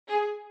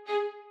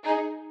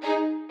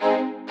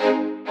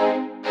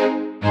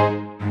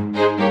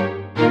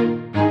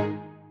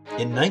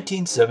In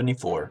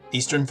 1974,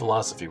 Eastern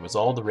philosophy was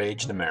all the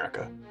rage in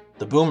America.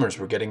 The boomers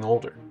were getting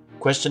older,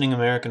 questioning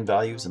American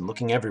values and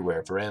looking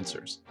everywhere for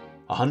answers.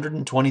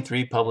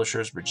 123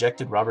 publishers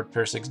rejected Robert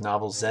Pirsig's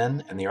novel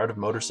Zen and the Art of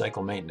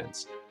Motorcycle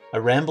Maintenance,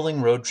 a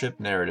rambling road trip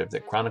narrative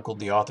that chronicled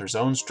the author's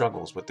own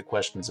struggles with the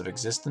questions of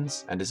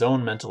existence and his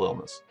own mental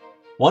illness.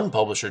 One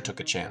publisher took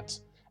a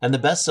chance, and the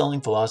best-selling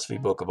philosophy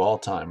book of all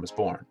time was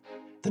born.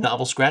 The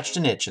novel scratched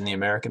an itch in the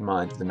American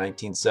mind of the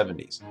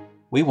 1970s.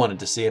 We wanted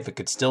to see if it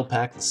could still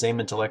pack the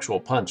same intellectual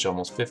punch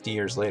almost 50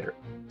 years later.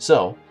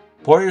 So,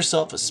 pour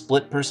yourself a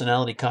split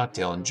personality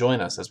cocktail and join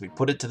us as we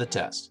put it to the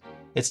test.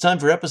 It's time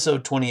for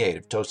episode 28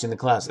 of Toasting the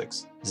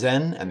Classics,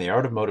 Zen and the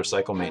Art of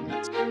Motorcycle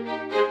Maintenance.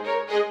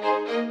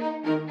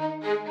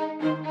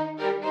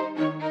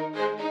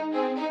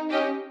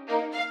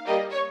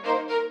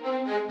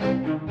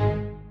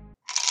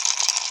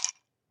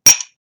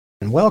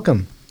 And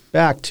welcome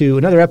back to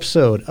another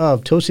episode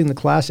of Toasting the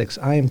Classics.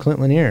 I am Clint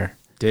Lanier.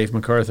 Dave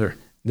MacArthur.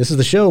 This is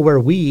the show where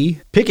we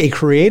pick a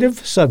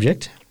creative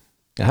subject.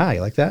 Aha,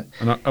 you like that?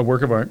 A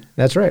work of art.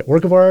 That's right.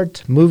 Work of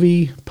art,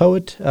 movie,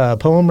 poem,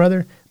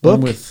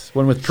 book.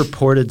 One with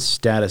purported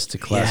status to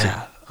classic.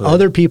 Yeah.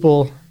 Other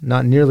people,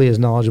 not nearly as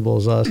knowledgeable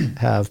as us,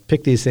 have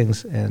picked these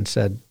things and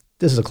said,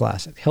 this is a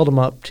classic. Held them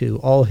up to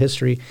all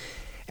history.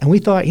 And we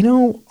thought,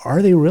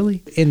 are they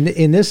really?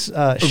 In this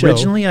show.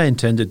 Originally, I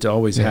intended to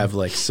always have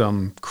like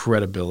some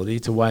credibility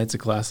to why it's a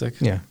classic.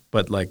 Yeah.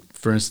 But like,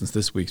 for instance,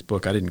 this week's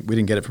book, we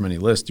didn't get it from any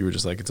list. You were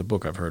just like, it's a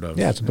book I've heard of.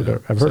 Yeah, it's a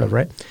book I've heard of,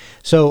 right?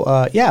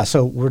 So,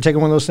 so we're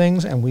taking one of those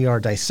things and we are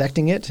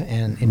dissecting it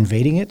and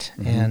invading it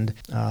and,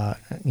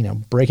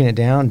 breaking it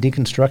down,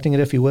 deconstructing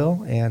it, if you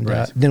will. And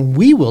then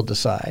we will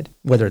decide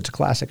whether it's a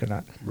classic or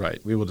not.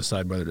 Right. We will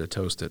decide whether to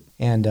toast it.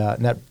 And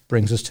that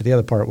brings us to the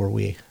other part where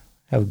we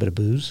have a bit of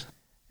booze.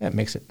 That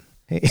makes it.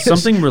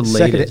 Something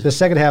related. The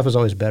second half is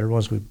always better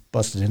once we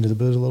busted into the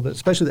booze a little bit,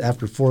 especially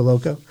after Four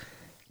Loko.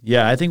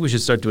 Yeah, I think we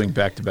should start doing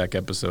back-to-back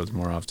episodes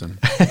more often.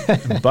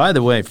 And by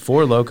the way,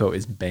 Four Loko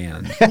is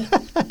banned.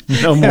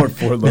 No more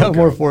Four Loko. No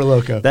more Four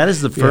Loko. That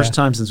is the first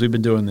time since we've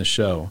been doing this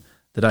show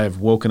that I have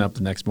woken up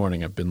the next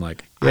morning. I've been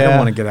like, I don't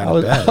want to get out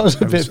of bed. I was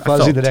a bit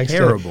fuzzy the next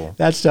terrible. day.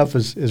 That stuff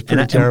is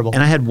pretty terrible.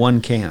 And I had one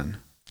can.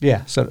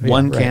 Yeah, so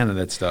one can of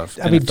that stuff.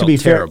 I mean, to be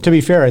fair,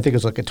 I think it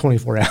was like a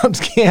 24-ounce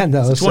can,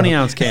 though. It's a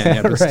 20-ounce can,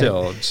 yeah, but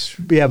still.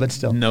 But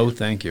still. No,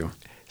 thank you.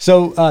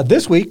 So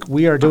this week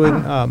we are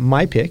doing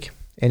my pick,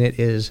 and it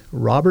is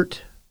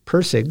Robert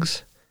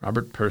Pirsig's.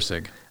 Robert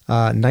Pirsig.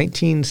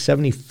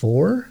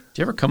 1974.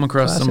 Do you ever come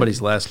across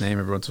somebody's last name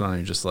every once in a while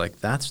and you're just like,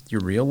 that's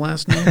your real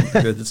last name?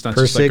 It's not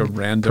just like a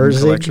random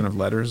collection of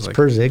letters? Like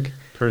Pirsig.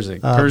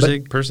 Pirsig.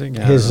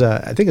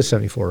 Yeah, I think it's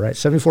 74, right?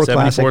 74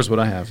 classic. 74 is what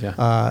I have,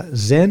 yeah.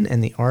 Zen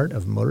and the Art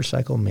of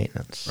Motorcycle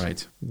Maintenance.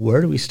 Right.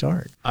 Where do we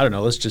start? I don't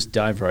know. Let's just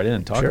dive right in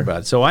and talk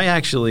about it. So I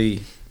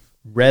actually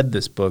read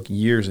this book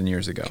years and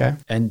years ago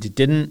and it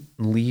didn't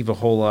leave a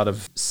whole lot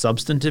of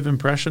substantive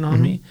impression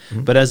on me.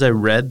 Mm-hmm. But as I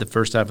read the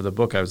first half of the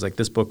book, I was like,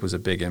 this book was a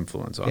big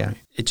influence on me.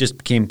 It just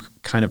became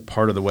kind of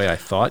part of the way I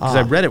thought because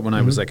I read it when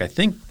I was like, I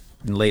think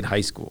in late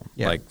high school,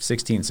 like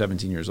 16,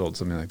 17 years old,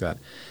 something like that.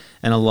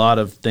 And a lot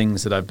of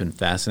things that I've been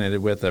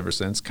fascinated with ever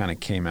since kind of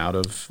came out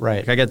of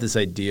like I got this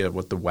idea of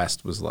what the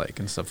West was like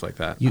and stuff like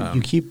that.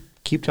 You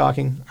keep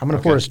talking. I'm going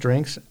to pour us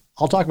drinks.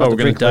 I'll talk about the drink.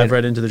 We're going to dive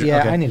right into the drink.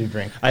 Yeah, I need a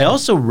drink. I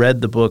also read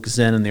the book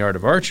Zen and the Art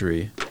of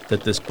Archery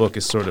that this book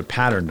is sort of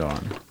patterned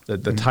on.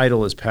 That the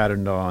title is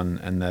patterned on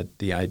and that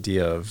the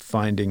idea of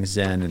finding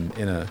Zen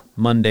in a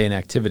mundane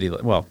activity.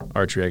 Well,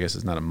 archery I guess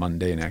is not a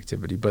mundane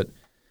activity, but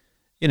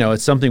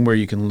it's something where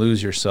you can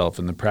lose yourself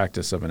in the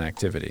practice of an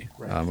activity,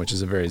 which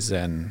is a very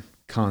Zen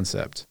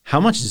concept. How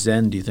much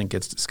Zen do you think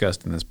gets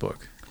discussed in this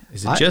book?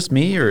 Is it just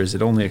me or is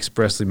it only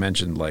expressly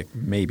mentioned like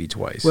maybe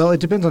twice? Well, it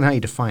depends on how you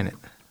define it.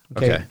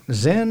 Okay.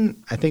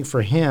 Zen, I think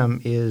for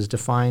him, is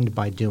defined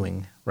by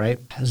doing, right?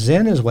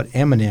 Zen is what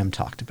Eminem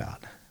talked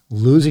about.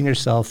 Losing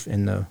yourself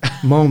in the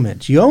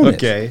moment. You own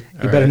it.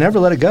 You better never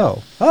let it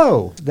go.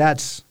 Oh,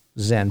 that's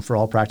Zen for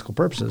all practical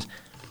purposes.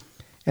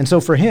 And so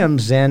for him,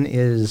 Zen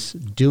is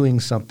doing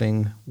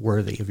something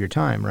worthy of your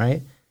time,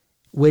 right?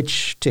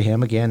 Which to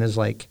him, again, is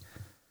like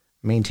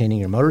maintaining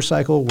your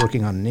motorcycle,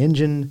 working on an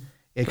engine.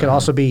 It could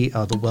also be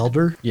the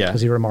welder, because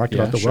he remarked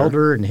about the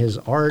welder and his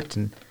art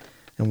and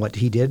what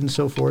he did and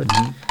so forth.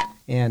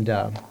 And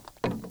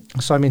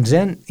so, I mean,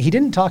 Zen, he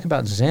didn't talk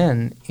about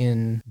Zen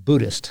in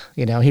Buddhist.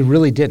 He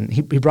really didn't.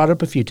 He brought it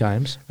up a few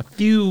times. A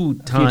few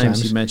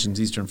times he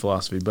mentions Eastern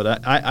philosophy,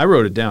 but I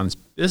wrote it down.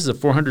 This is a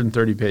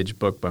 430-page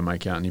book by my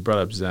count, and he brought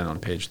up Zen on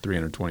page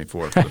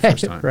 324 for the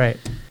first time. Right.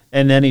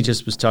 And then he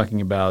just was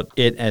talking about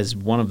it as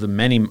one of the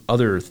many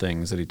other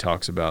things that he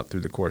talks about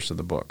through the course of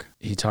the book.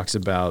 He talks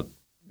about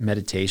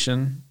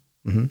meditation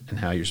and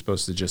how you're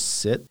supposed to just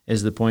sit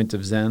is the point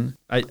of Zen.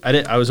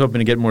 I was hoping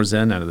to get more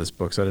Zen out of this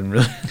book, so I didn't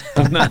really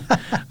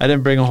I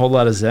didn't bring a whole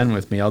lot of Zen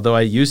with me, although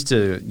I used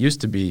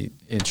to be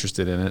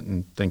interested in it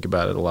and think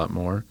about it a lot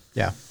more.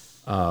 Yeah.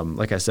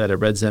 Like I said, I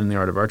read Zen and the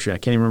Art of Archery. I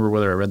can't even remember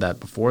whether I read that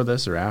before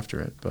this or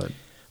after it, but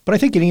But I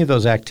think any of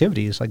those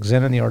activities, like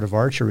Zen and the Art of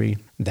Archery,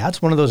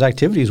 that's one of those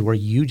activities where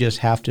you just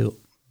have to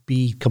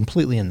be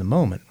completely in the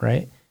moment,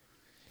 right?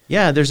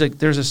 Yeah, there's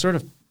a sort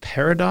of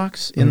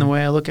paradox in the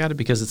way I look at it,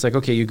 because it's like,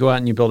 okay, you go out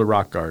and you build a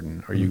rock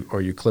garden, or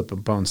you clip a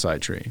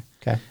bonsai tree.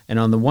 Okay. And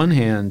on the one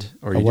hand,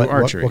 or you do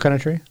archery. What kind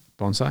of tree?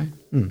 Bonsai.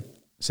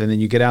 So then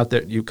you get out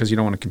there, because you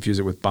don't want to confuse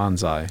it with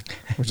bonsai,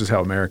 which is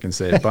how Americans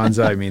say it.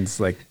 Bonsai means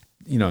like,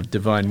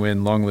 divine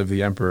wind, long live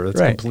the emperor.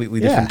 That's a completely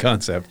different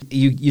concept.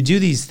 You do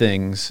these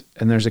things,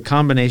 and there's a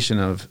combination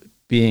of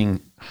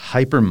being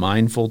hyper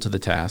mindful to the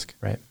task,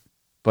 right,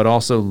 but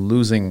also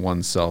losing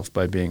oneself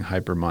by being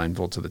hyper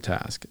mindful to the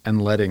task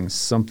and letting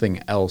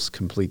something else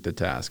complete the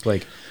task.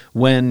 Like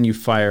when you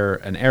fire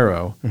an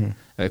arrow,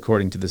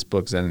 according to this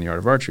book, Zen and the Art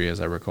of Archery,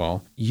 as I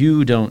recall,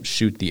 you don't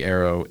shoot the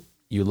arrow,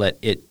 you let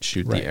it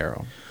shoot the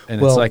arrow.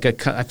 And it's like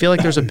I feel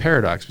like there's a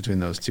paradox between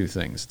those two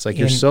things. It's like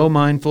you're so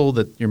mindful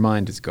that your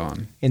mind is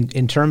gone.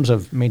 In terms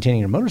of maintaining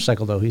your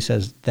motorcycle, though, he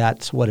says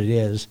that's what it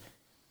is.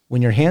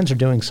 When your hands are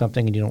doing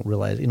something and you don't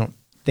realize, you don't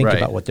think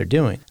about what they're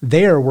doing.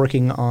 They are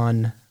working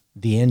on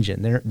the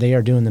engine. They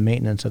are doing the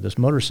maintenance of this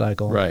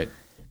motorcycle. Right.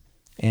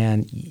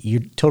 And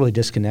you're totally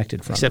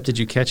disconnected from Except did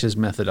you catch his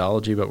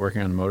methodology about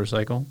working on a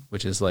motorcycle?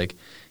 Which is like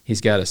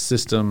he's got a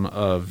system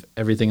of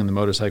everything in the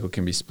motorcycle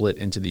can be split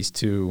into these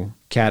two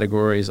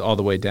categories all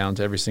the way down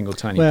to every single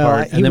tiny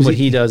part. And then what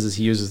he does is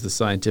he uses the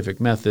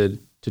scientific method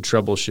to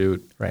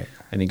troubleshoot. Right.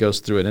 And he goes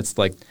through it. And it's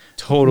like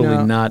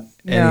totally not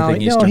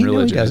anything Eastern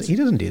religion. He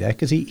doesn't do that,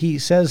 because he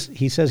says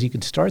you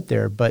can start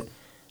there, but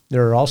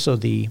there are also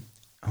the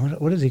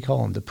what does he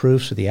call them? The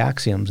proofs or the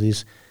axioms,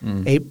 these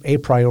a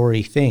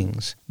priori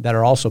things that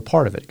are also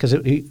part of it. Because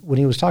when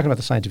he was talking about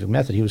the scientific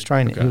method, he was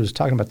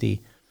talking about the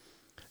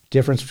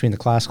difference between the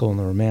classical and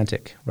the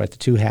romantic, right? The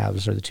two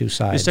halves or the two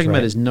sides. He's talking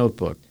about his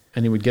notebook,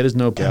 and he would get his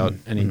notebook out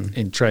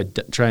and try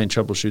and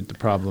troubleshoot the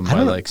problem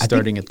by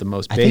starting at the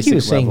most basic level. I think he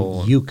was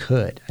saying you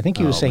could. I think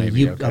he was saying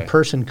a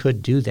person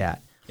could do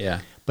that. Yeah.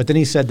 But then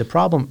he said the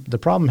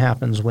problem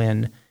happens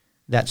when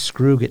that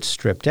screw gets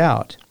stripped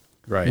out.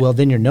 Right. Well,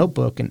 then your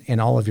notebook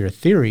and all of your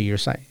theory,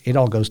 it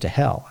all goes to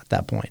hell at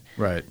that point.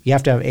 Right. You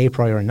have to have a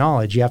priori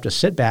knowledge. You have to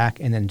sit back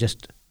and then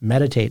just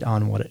meditate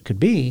on what it could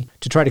be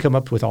to try to come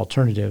up with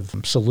alternative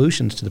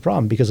solutions to the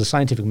problem, because the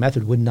scientific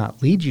method would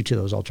not lead you to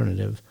those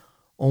alternative.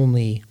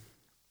 Only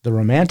the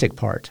romantic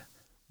part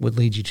would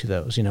lead you to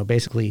those,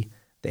 basically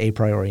the a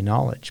priori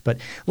knowledge. But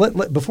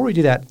before we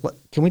do that,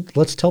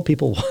 let's tell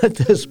people what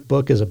this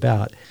book is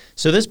about.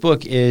 So this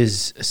book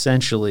is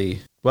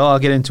essentially, well, I'll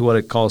get into what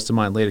it calls to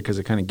mind later, because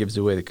it kind of gives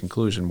away the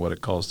conclusion, what it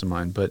calls to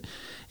mind. But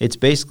it's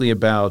basically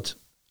about,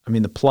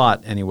 the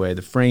plot anyway,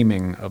 the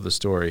framing of the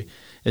story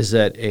is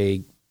that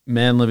a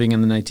man living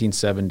in the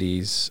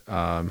 1970s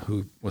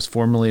who was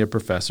formerly a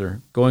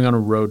professor, going on a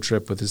road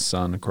trip with his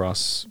son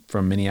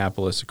from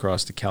Minneapolis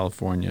across to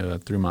California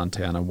through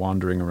Montana,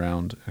 wandering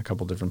around a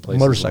couple different places.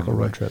 Motorcycle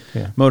road trip,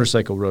 yeah.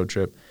 Motorcycle road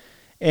trip.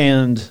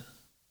 And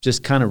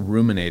just kind of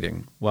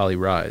ruminating while he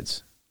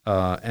rides.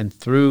 And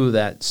through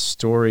that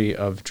story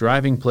of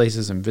driving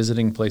places and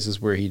visiting places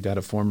where he'd had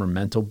a former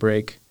mental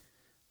break,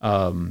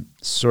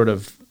 sort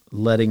of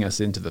letting us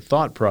into the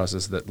thought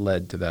process that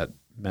led to that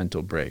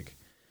mental break.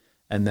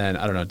 And then,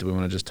 I don't know, do we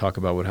want to just talk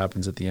about what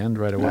happens at the end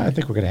right away? I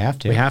think we're going to have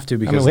to. We have to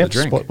because of the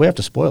drink. We have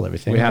to spoil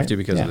everything. We have to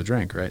because of the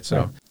drink, right?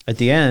 So at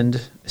the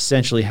end,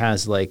 essentially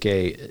has like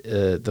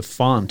the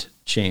font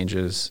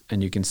changes,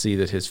 and you can see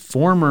that his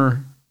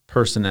former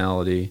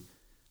personality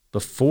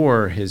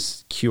before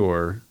his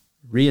cure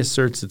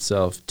reasserts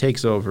itself,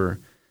 takes over,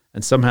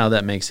 and somehow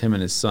that makes him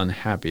and his son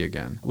happy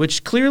again.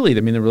 Which clearly,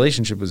 the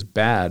relationship was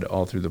bad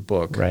all through the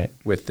book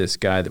with this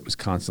guy that was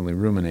constantly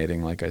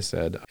ruminating, like I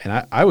said.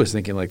 And I was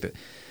thinking like that.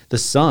 The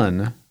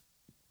son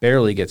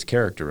barely gets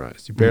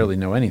characterized. You barely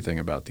know anything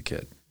about the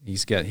kid. He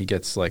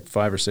gets like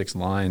 5 or 6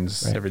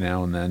 lines every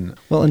now and then.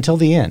 Well, until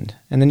the end.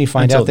 And then you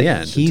find out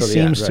that he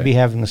seems to be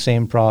having the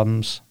same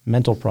problems,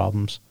 mental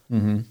problems,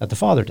 that the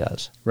father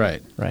does.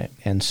 Right. Right.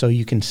 And so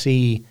you can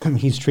see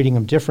he's treating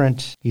him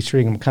different. He's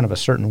treating him kind of a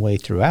certain way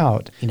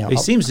throughout. He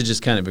seems to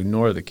just kind of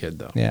ignore the kid,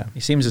 though. Yeah. He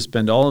seems to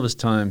spend all of his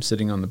time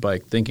sitting on the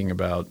bike thinking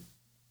about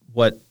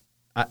what,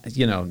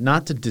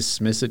 not to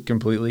dismiss it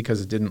completely,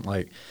 because it didn't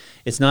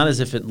it's not as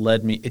if it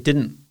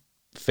didn't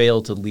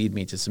fail to lead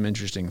me to some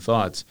interesting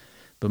thoughts,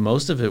 but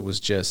most of it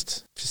was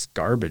just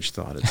garbage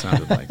thought, it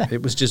sounded like.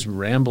 It was just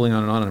rambling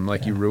on and on. And I'm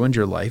like, you ruined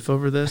your life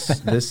over this?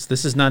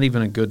 This is not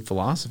even a good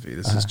philosophy.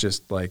 This is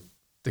just like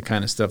the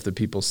kind of stuff that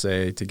people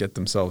say to get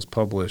themselves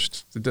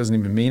published. It doesn't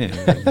even mean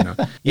anything.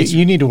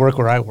 You need to work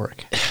where I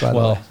work.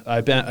 Well, I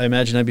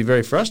imagine I'd be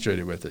very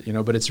frustrated with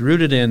it, but it's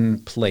rooted in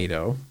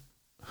Plato,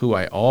 who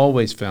I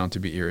always found to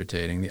be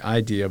irritating, the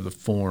idea of the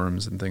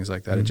forms and things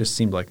like that. It just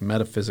seemed like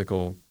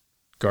metaphysical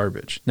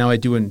garbage. Now, I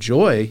do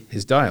enjoy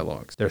his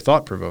dialogues. They're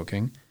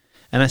thought-provoking.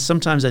 And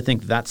sometimes I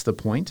think that's the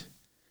point.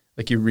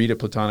 Like you read a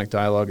Platonic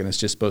dialogue and it's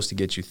just supposed to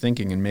get you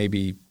thinking, and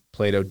maybe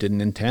Plato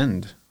didn't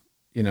intend,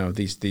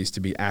 these to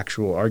be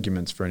actual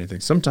arguments for anything.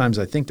 Sometimes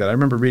I think that. I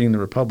remember reading The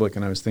Republic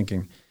and I was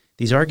thinking,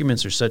 these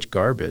arguments are such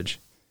garbage.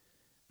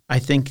 I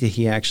think that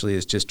he actually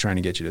is just trying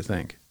to get you to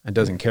think and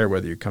doesn't care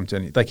whether you come to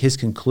any. Like his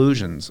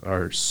conclusions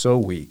are so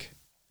weak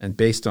and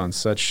based on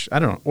such, I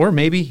don't know, or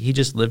maybe he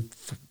just lived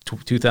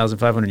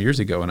 2,500 years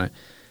ago, and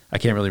I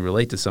can't really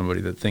relate to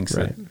somebody that thinks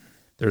that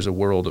there's a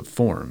world of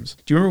forms.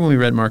 Do you remember when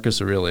we read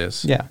Marcus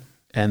Aurelius? Yeah.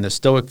 And the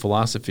Stoic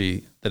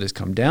philosophy that has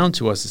come down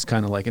to us is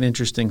kind of like an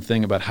interesting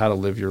thing about how to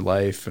live your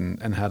life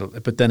and how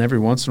to, but then every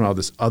once in a while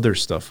this other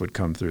stuff would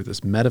come through,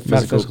 this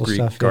metaphysical Greek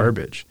stuff,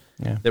 garbage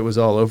that was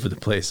all over the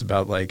place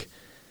about like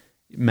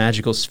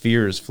magical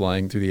spheres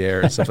flying through the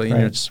air and stuff like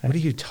what are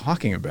you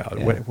talking about?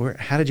 Yeah.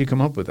 How did you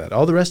come up with that?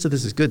 All the rest of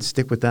this is good.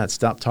 Stick with that.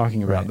 Stop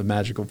talking about the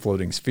magical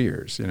floating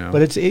spheres, you know.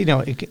 But it's, you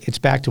know, it's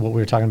back to what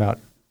we were talking about,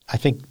 I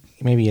think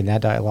maybe in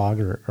that dialogue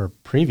or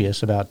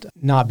previous, about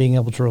not being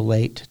able to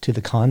relate to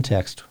the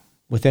context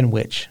within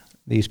which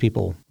these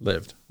people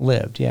lived.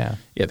 Yeah,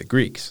 the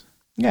Greeks.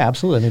 Yeah,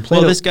 absolutely. I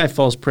mean, this guy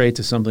falls prey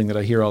to something that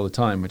I hear all the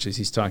time, which is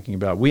he's talking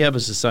about, we have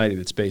a society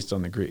that's based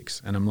on the Greeks.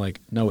 And I'm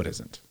like, no, it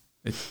isn't.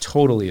 It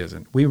totally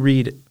isn't. We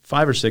read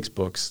 5 or 6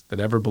 books that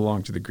ever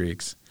belong to the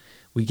Greeks.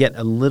 We get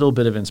a little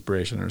bit of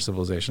inspiration in our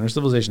civilization. Our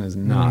civilization is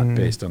not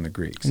based on the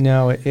Greeks.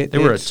 No, they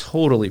were a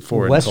totally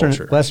foreign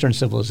culture. Western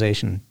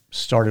civilization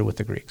started with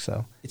the Greeks,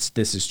 though.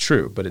 This is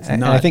true, but it's not.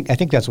 And I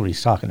think that's what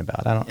he's talking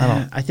about.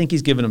 I think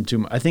he's giving them too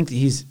much. I think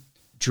he's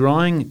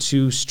drawing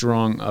too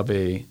strong of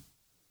a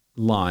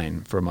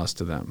line from us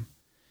to them.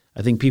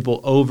 I think people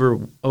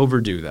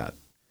overdo that.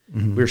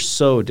 Mm-hmm. We're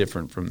so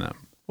different from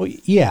them. Well,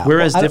 yeah.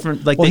 We're as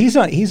different. Like he's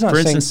not. For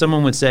instance,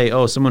 someone would say,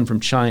 "Oh, someone from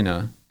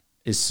China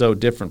is so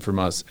different from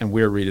us, and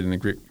we're rooted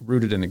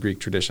in the Greek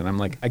tradition." I'm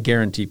like, I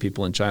guarantee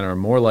people in China are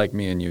more like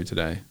me and you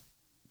today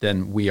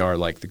than we are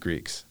like the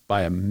Greeks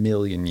by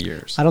 1,000,000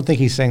 years. I don't think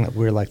he's saying that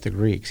we're like the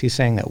Greeks. He's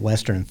saying that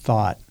Western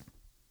thought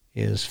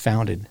is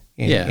founded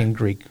in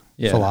Greek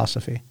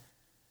philosophy.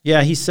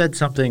 Yeah, he said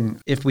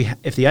something. If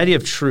the idea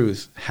of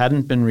truth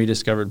hadn't been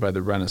rediscovered by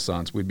the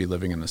Renaissance, we'd be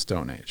living in the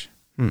Stone Age.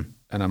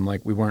 And I'm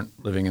like, we weren't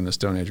living in the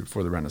Stone Age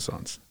before the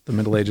Renaissance. The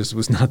Middle Ages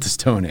was not the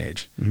Stone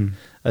Age. Mm-hmm.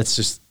 It's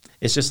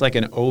just like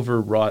an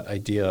overwrought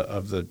idea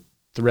of the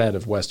thread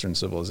of Western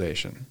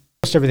civilization.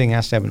 Most everything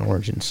has to have an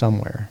origin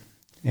somewhere,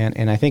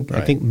 and I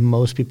think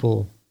most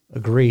people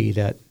agree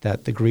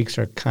that the Greeks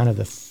are kind of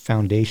the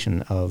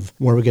foundation of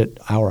where we get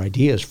our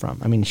ideas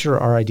from. I mean, sure,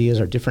 our ideas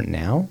are different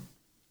now,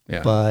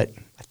 but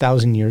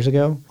 1,000 years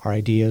ago, our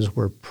ideas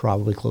were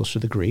probably close to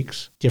the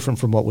Greeks, different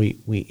from what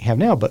we have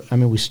now. But I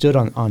mean, we stood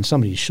on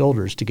somebody's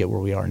shoulders to get where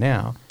we are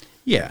now.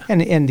 Yeah.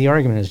 And the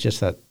argument is just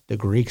that the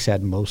Greeks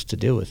had most to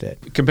do with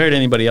it. Compared to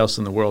anybody else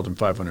in the world in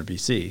 500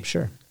 BC.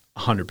 Sure.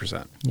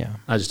 100%. Yeah.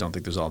 I just don't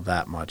think there's all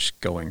that much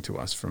going to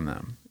us from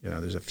them. You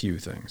know, there's a few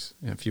things,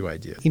 a few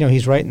ideas. You know,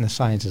 he's right in the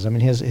sciences. I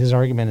mean, his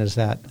argument is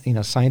that, you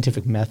know,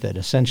 scientific method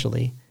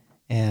essentially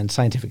and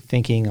scientific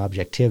thinking,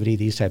 objectivity,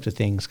 these types of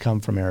things come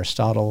from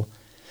Aristotle.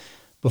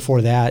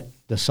 Before that,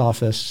 the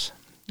sophists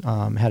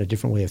had a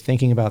different way of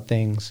thinking about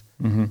things.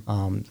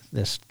 Mm-hmm.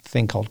 This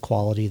thing called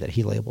quality that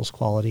he labels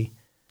quality,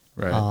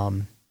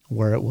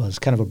 where it was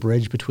kind of a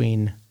bridge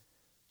between,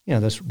 you know,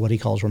 this what he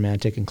calls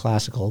romantic and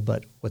classical,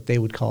 but what they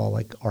would call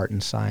like art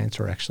and science,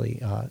 or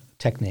actually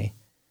techne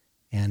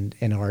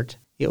and art.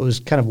 It was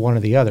kind of one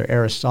or the other.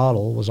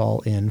 Aristotle was all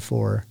in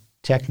for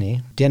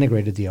techne,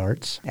 denigrated the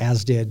arts,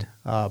 as did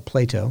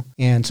Plato.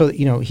 And so,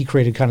 you know, he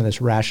created kind of this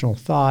rational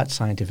thought,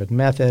 scientific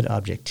method,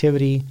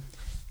 objectivity,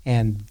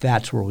 and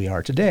that's where we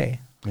are today.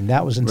 I mean,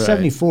 that was in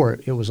 74.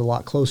 It was a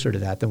lot closer to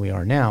that than we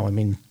are now. I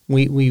mean,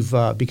 we've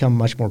become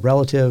much more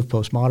relative,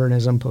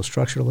 postmodernism,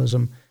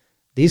 post-structuralism.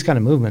 These kind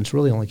of movements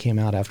really only came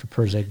out after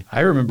Pirsig. I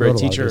remember a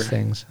teacher,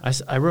 things.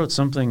 I wrote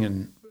something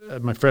in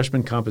my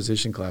freshman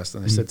composition class,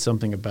 and I said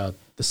something about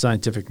the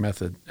scientific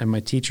method, and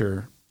my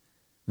teacher...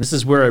 This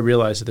is where I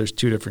realized that there's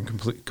two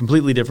different,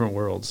 completely different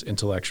worlds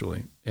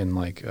intellectually in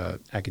like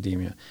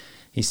academia.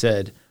 He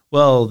said,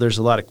 well, there's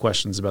a lot of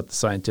questions about the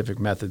scientific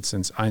method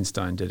since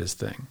Einstein did his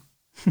thing.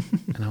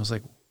 And I was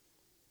like,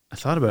 I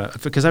thought about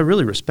it because I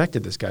really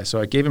respected this guy.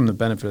 So I gave him the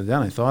benefit of the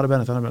doubt. I thought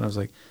about it. And I was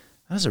like,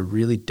 that is a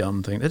really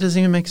dumb thing. That doesn't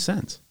even make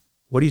sense.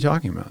 What are you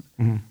talking about?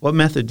 Mm-hmm. What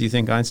method do you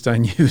think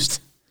Einstein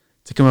used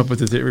to come up with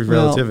the theory of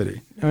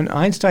relativity? And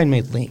Einstein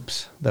made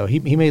leaps, though. He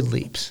made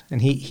leaps,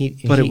 and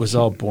But it was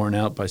all borne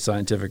out by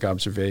scientific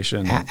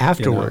observation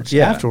afterwards. You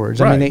know? Afterwards,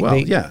 right.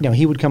 You know,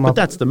 he would come up.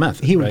 But that's the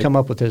method. He would come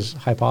up with his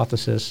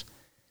hypothesis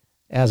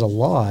as a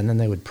law, and then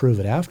they would prove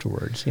it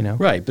afterwards. You know,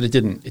 right? But it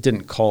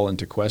didn't call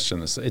into question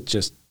this. It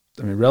just,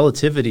 I mean,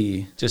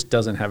 relativity just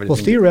doesn't have anything.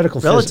 Well,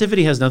 theoretical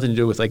relativity has nothing to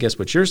do with, I guess,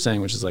 what you're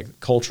saying, which is like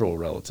cultural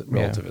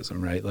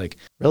relativism, right? Like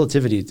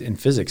relativity in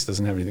physics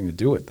doesn't have anything to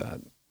do with that.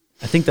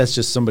 I think that's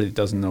just somebody that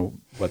doesn't know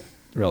what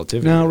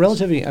relativity is. No,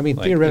 relativity, I mean,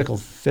 like, theoretical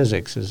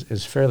physics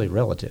is fairly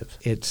relative.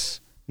 It's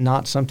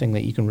not something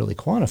that you can really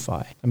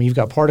quantify. I mean, you've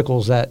got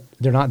particles that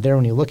they're not there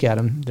when you look at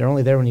them. They're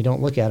only there when you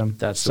don't look at them.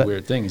 That's the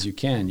weird thing is you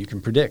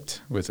can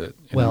predict with it.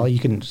 You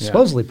can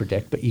supposedly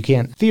predict, but you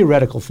can't.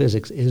 Theoretical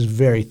physics is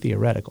very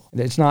theoretical.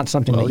 It's not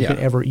something that you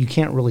can you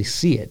can't really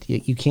see it.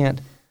 You can't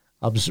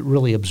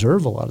really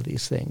observe a lot of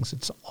these things.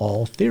 It's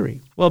all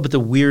theory. Well, but the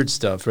weird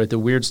stuff, right? The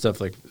weird stuff,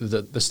 like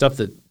the stuff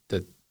that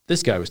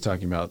this guy was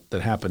talking about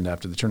that happened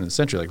after the turn of the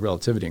century, like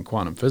relativity and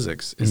quantum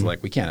physics, is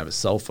like we can't have a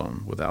cell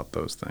phone without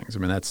those things. I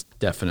mean, that's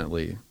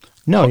definitely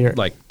you're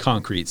like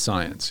concrete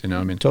science. You know,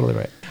 I mean, totally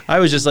right. I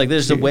was just like,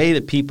 there's a way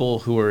that people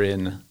who are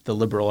in the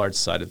liberal arts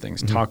side of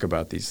things talk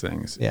about these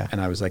things. Yeah.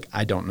 And I was like,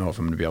 I don't know if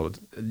I'm going to be able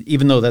to,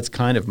 even though that's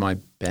kind of my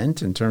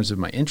bent in terms of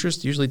my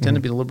interest, usually tend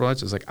to be the liberal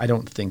arts. I was like, I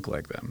don't think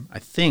like them. I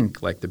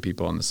think like the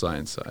people on the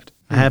science side.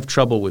 I have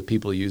trouble with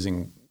people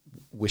using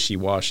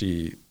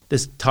wishy-washy,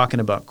 this talking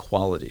about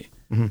quality.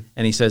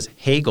 And he says,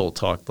 Hegel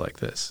talked like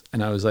this.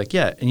 And I was like,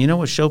 yeah. And you know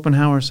what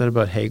Schopenhauer said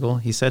about Hegel?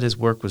 He said his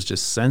work was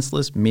just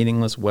senseless,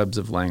 meaningless webs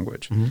of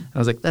language. And I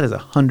was like, that is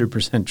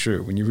 100%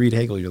 true. When you read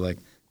Hegel, you're like,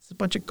 it's a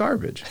bunch of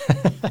garbage.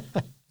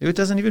 It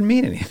doesn't even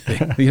mean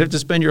anything. You have to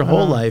spend your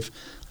whole life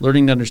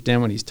learning to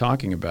understand what he's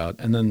talking about.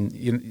 And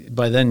then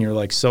by then you're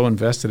like so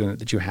invested in it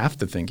that you have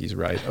to think he's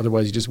right.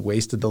 Otherwise, you just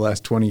wasted the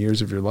last 20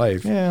 years of your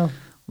life. Yeah.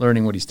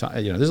 Learning what he's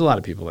talking. You know, there's a lot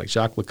of people like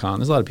Jacques Lacan.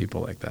 There's a lot of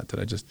people like that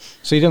I just.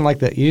 So you didn't like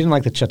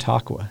the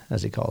Chautauqua,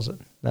 as he calls it.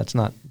 That's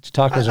not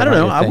Chautauqua's. I don't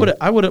know.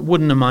 I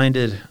wouldn't have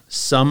minded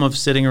some of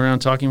sitting around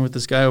talking with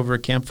this guy over a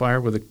campfire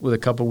with a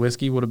cup of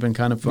whiskey would have been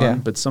kind of fun. Yeah.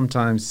 But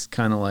sometimes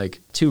kind of like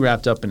too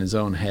wrapped up in his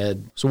own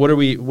head. So what are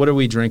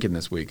we drinking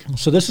this week?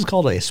 So this is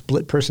called a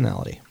split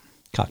personality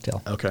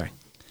cocktail. Okay. A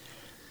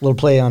little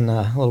play on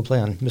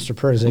Mr.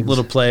 Pirsig. A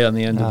little play on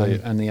the end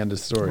of the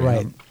story.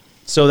 Right.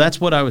 So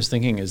that's what I was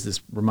thinking. Is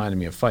this reminded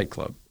me of Fight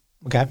Club?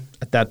 Okay.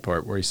 At that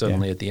part where he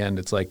suddenly at the end,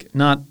 it's like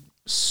not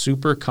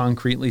super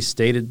concretely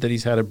stated that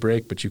he's had a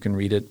break, but you can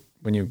read it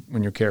when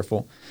you're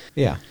careful.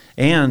 Yeah.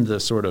 And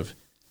the sort of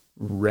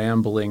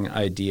rambling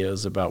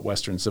ideas about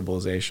Western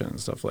civilization and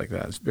stuff like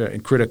that. It's very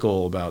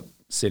critical about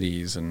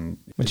cities and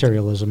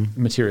materialism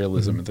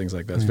and things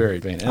like that. It's very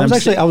vain.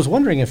 I was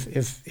wondering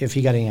if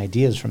he got any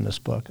ideas from this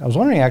book. I was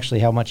wondering actually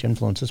how much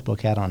influence this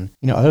book had on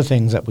other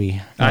things that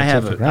we. I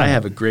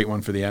have a great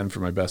one for the end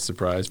for my best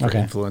surprise for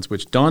influence,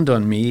 which dawned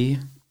on me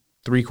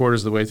 3/4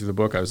 of the way through the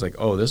book. I was like,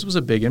 oh, this was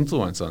a big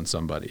influence on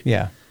somebody.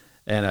 Yeah,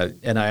 and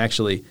I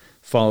actually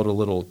followed a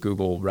little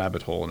Google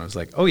rabbit hole, and I was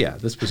like, oh yeah,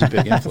 this was a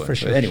big influence. For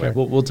sure, but anyway,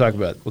 we'll talk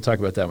about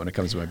that when it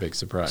comes to my big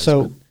surprise.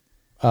 So.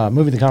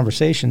 Moving the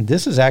conversation,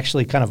 this is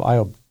actually kind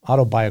of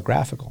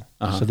autobiographical.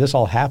 So this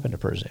all happened to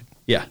Pirsig.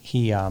 Yeah.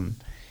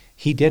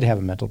 He did have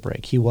a mental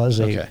break. He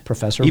was a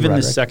professor of Even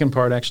rhetoric. the second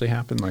part actually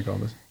happened, like all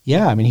this?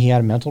 Yeah, I mean, he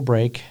had a mental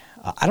break.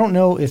 I don't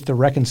know if the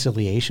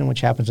reconciliation,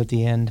 which happens at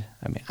the end,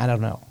 I mean, I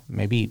don't know.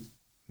 Maybe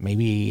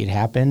it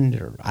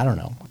happened, or I don't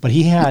know. But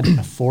he had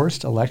a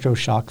forced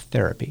electroshock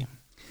therapy.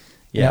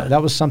 Yeah,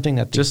 that was something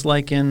that just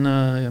like in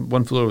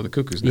One Flew Over the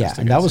Cuckoo's Nest.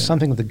 Yeah, and that was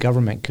something that the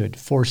government could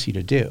force you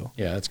to do.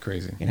 Yeah, that's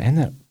crazy. Isn't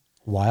that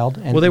wild?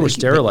 And well, they were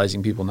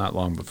sterilizing people not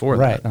long before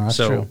that. Right, no, that's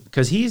true.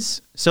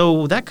 Because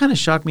so that kind of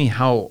shocked me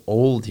how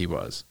old he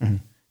was.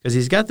 Because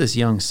he's got this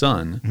young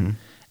son,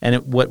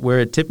 and where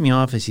it tipped me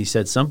off is he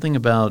said something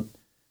about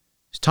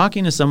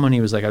talking to someone. He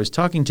was like, I was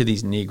talking to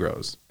these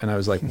Negroes, and I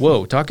was like,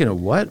 whoa, talking to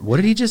what? What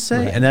did he just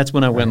say? Right. And that's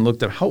when I went and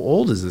looked up how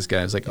old is this guy.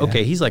 I was like,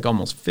 okay, he's like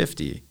almost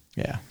 50.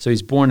 Yeah. So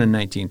he's born in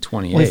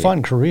 1928. Well, he fought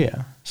in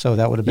Korea, so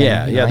that would have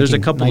been There's a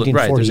couple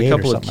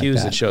of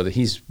cues that show that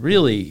he's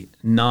really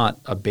not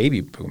a baby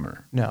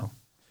boomer. No.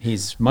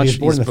 He's born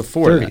in the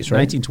before 30s, that.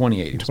 right?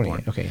 1928 he was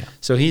born. Okay, yeah.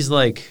 So he's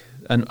like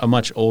a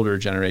much older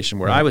generation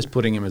where I was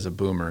putting him as a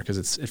boomer because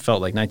it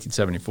felt like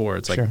 1974.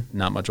 It's like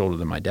not much older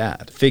than my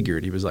dad.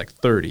 Figured he was like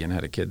 30 and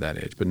had a kid that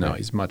age, but no,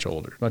 he's much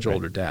older,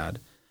 older dad.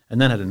 And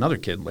then had another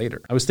kid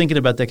later. I was thinking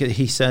about that kid.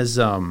 He says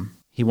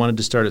he wanted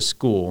to start a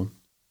school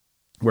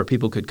where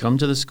people could come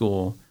to the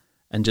school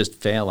and just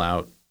fail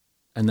out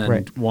and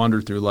then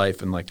wander through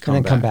life and like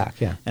come back.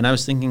 Yeah. And I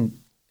was thinking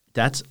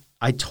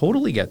I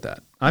totally get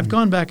that. I've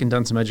gone back and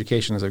done some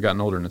education as I've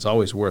gotten older, and it's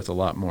always worth a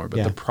lot more.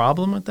 But the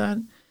problem with that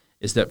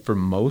is that for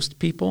most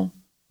people,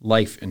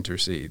 life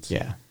intercedes.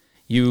 Yeah.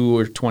 You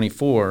were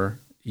 24,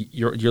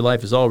 your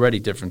life is already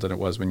different than it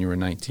was when you were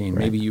 19. Right.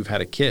 Maybe you've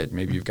had a kid,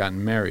 maybe you've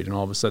gotten married, and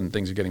all of a sudden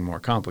things are getting more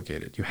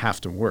complicated. You have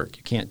to work.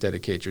 You can't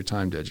dedicate your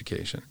time to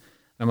education.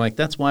 I'm like,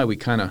 that's why we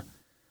kind of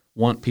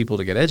want people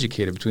to get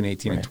educated between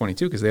 18 and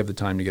 22 because they have the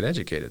time to get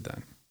educated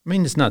then. I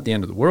mean, it's not the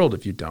end of the world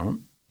if you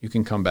don't. You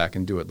can come back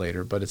and do it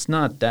later, but it's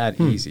not that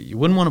easy. You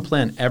wouldn't want to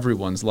plan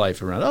everyone's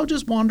life around,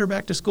 just wander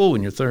back to school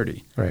when you're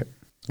 30. Right.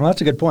 Well,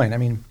 that's a good point. I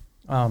mean,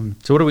 so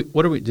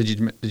what are we? Did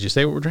you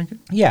say what we're drinking?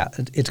 Yeah,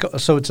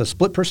 it's a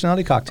split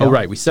personality cocktail. Oh,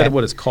 right. We said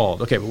what it's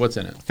called. Okay, but what's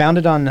in it? Found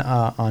it on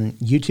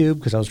YouTube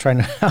because I was trying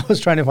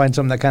to find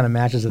something that kind of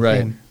matches the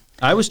theme.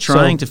 I was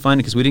trying to find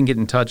it because we didn't get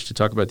in touch to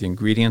talk about the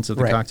ingredients of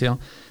the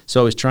cocktail.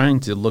 So I was trying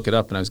to look it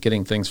up, and I was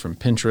getting things from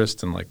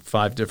Pinterest and like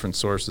 5 different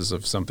sources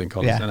of something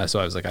called and so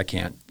I was like, I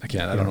can't. I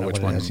don't know which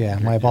one. Yeah,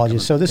 my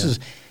apologies. So it's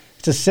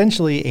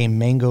essentially a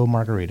mango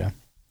margarita.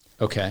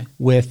 Okay.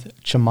 With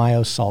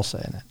Chimayo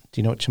salsa in it. Do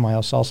you know what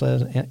Chimayo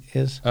salsa is?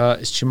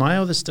 Is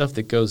Chimayo the stuff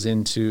that goes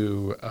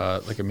into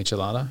like a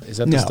michelada? Is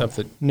that the stuff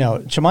that? No,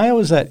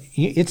 Chimayo is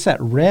it's that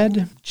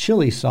red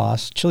chili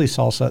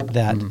salsa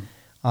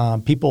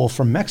that people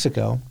from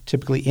Mexico,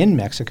 typically in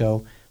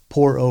Mexico,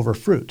 pour over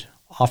fruit,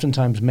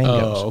 oftentimes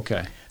mangoes. Oh,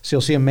 okay. So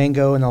you'll see a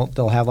mango and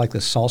they'll have like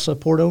this salsa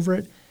poured over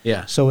it.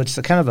 Yeah. So it's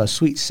kind of a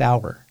sweet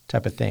sour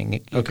type of thing.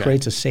 It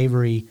creates a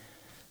savory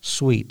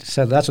sweet.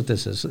 So that's what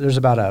this is. There's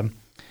about an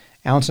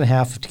ounce and a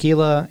half of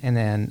tequila, and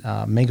then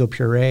mango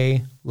puree,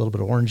 a little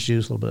bit of orange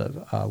juice, a little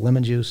bit of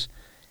lemon juice,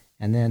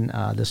 and then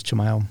this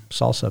Chimayo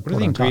salsa. What are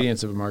the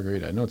ingredients of a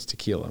margarita? I know it's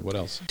tequila. What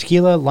else?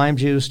 Tequila, lime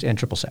juice, and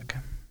triple sec.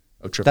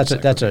 Oh, triple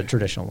sec. That's a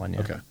traditional one.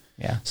 Yeah. Okay.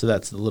 Yeah. So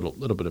that's a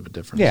little bit of a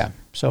difference. Yeah.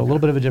 So a little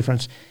bit of a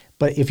difference.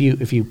 But if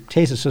you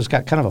taste it, so it's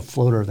got kind of a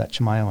floater of that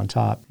Chimayo on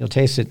top. You'll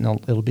taste it,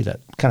 and it'll be that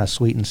kind of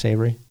sweet and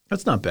savory.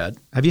 That's not bad.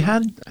 Have you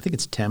had? I think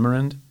it's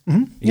tamarind.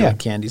 Mm-hmm. You get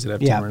candies that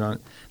have tamarind on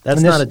it.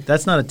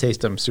 That's not a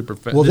taste I'm super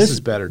fan. Well, this is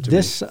better to me.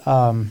 This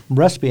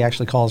recipe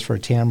actually calls for a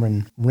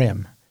tamarind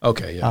rim.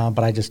 Okay, yeah.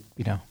 But I just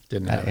didn't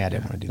didn't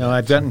want to do that. No,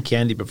 I've gotten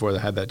candy before that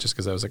had that just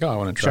because I was like, oh, I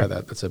want to try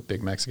that. That's a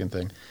big Mexican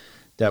thing.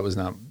 That was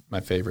not my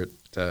favorite.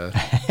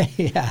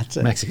 It's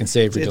Mexican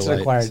savory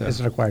delight. It's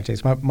an acquired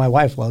taste. My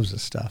wife loves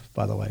this stuff.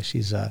 By the way,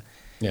 she's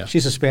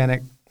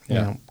Hispanic.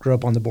 Grew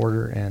up on the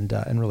border and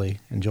really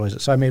enjoys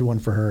it. So I made one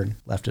for her and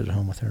left it at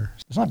home with her.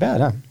 It's not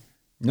bad, huh?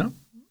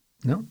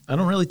 No, I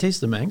don't really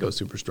taste the mango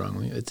super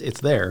strongly.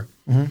 It's there,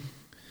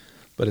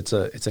 but it's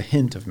a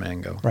hint of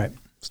mango. Right.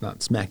 It's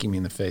not smacking me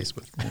in the face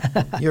with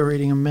you're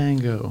eating a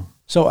mango.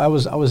 So I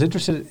was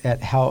interested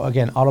at how,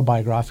 again,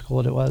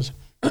 autobiographical it was.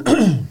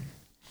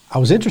 I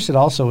was interested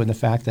also in the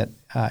fact that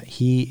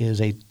he is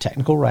a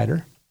technical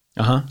writer.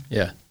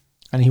 Yeah.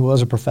 And he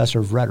was a professor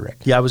of rhetoric.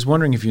 Yeah, I was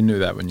wondering if you knew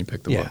that when you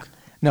picked the book.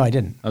 No, I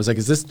didn't. I was like,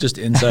 is this just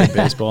inside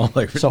baseball?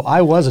 So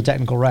I was a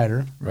technical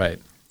writer. Right.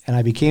 And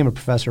I became a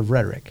professor of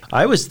rhetoric.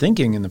 I was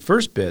thinking in the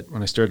first bit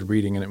when I started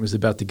reading, and it was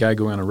about the guy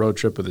going on a road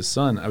trip with his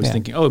son, I was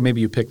thinking, oh, maybe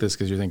you picked this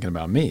because you're thinking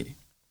about me.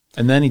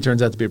 And then he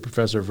turns out to be a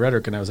professor of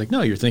rhetoric, and I was like,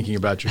 no, you're thinking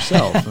about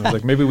yourself. And I was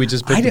like, maybe we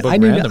just picked the book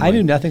randomly. I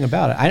knew nothing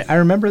about it. I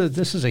remember that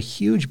this is a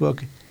huge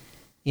book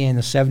in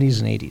the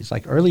 70s and 80s,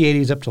 like early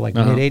 80s up to like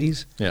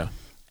mid-80s. Yeah.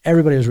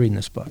 Everybody was reading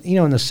this book. You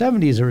know, in the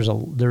 70s,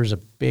 there was a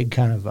big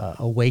kind of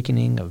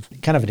awakening of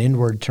kind of an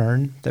inward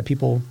turn that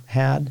people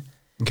had.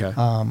 Okay.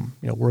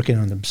 Working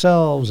on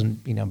themselves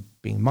and,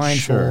 being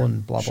mindful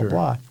and blah, blah,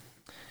 blah.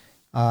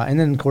 And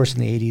then, of course, in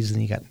the 80s,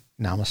 then you got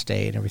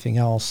Namaste and everything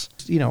else.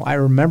 I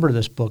remember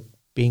this book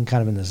being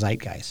kind of in the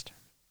zeitgeist.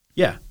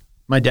 Yeah.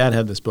 My dad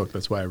had this book.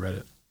 That's why I read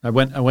it. I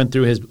went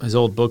through his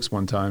old books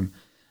one time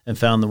and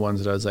found the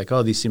ones that I was like,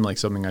 oh, these seem like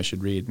something I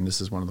should read. And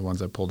this is one of the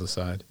ones I pulled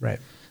aside. Right.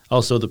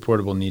 Also, The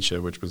Portable Nietzsche,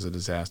 which was a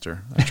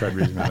disaster. I tried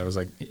reading that. I was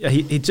like,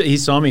 he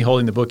saw me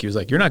holding the book. He was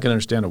like, you're not going to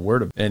understand a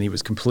word of it. And he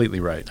was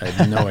completely right. I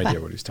had no idea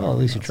what he was talking about. Well,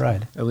 at least you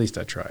tried. At least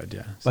I tried,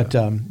 yeah. But,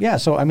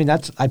 so, I mean,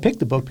 I picked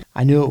the book.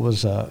 I knew it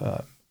was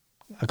a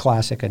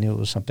classic. I knew it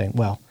was something,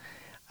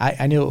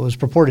 I knew it was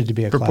purported to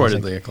be a classic.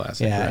 Purportedly a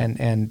classic, yeah. Right.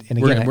 And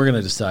again, we're going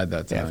to decide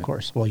that tonight. Yeah, of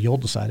course. Well, you'll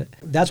decide it.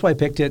 That's why I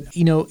picked it.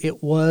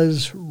 It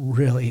was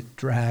really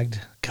dragged.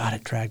 God,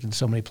 it dragged in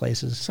so many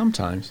places.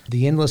 Sometimes.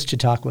 The endless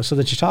Chautauqua. So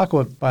the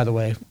Chautauqua, by the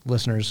way,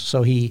 listeners,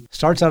 so he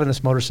starts out on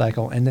this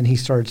motorcycle, and then he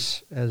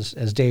starts, as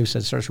Dave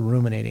said, starts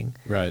ruminating.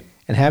 Right.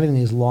 And having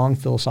these long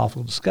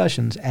philosophical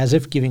discussions as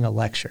if giving a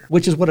lecture,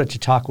 which is what a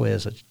Chautauqua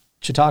is.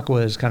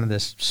 Chautauqua is kind of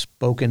this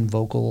spoken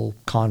vocal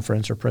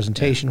conference or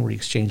presentation where you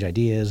exchange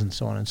ideas and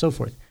so on and so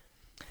forth.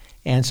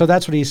 And so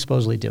that's what he's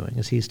supposedly doing,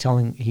 is he's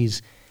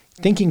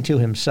thinking to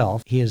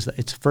himself. It's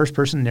a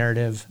first-person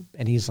narrative,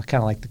 and he's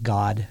kind of like the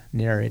God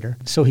narrator.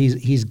 So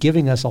he's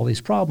giving us all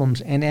these problems,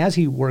 and as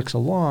he works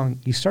along,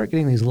 you start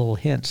getting these little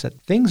hints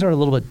that things are a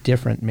little bit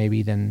different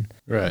maybe than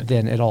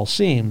it all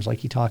seems. Like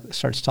he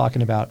starts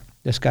talking about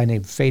this guy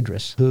named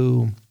Phaedrus,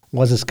 who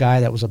was this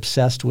guy that was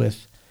obsessed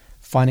with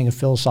finding a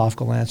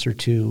philosophical answer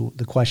to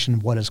the question,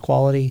 what is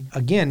quality?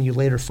 Again, you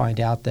later find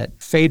out that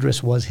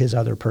Phaedrus was his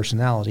other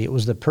personality. It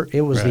was the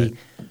precursing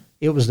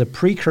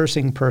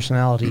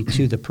personality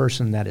to the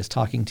person that is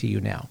talking to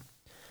you now.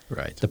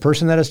 Right. The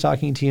person that is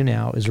talking to you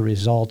now is a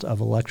result of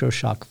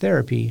electroshock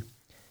therapy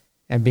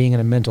and being in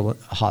a mental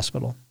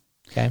hospital.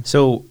 Okay.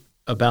 So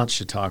about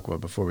Chautauqua,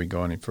 before we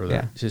go any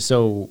further. Yeah.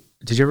 So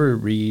did you ever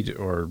read,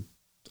 or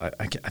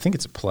I think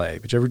it's a play,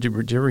 but did you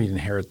ever read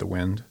Inherit the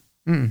Wind?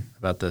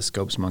 About the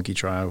Scopes monkey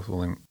trial.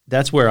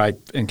 That's where I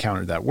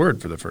encountered that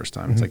word for the first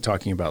time. It's like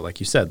talking about, like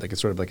you said, like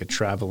it's sort of like a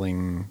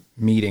traveling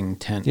meeting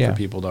tent for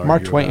people to argue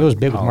Mark Twain. It was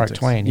big politics.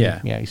 with Mark Twain.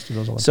 Yeah. He used to do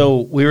those all the time.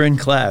 So we were in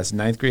class,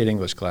 9th grade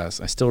English class.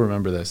 I still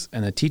remember this.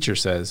 And the teacher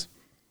says,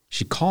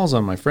 she calls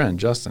on my friend,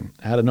 Justin,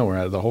 out of nowhere,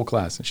 out of the whole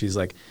class. And she's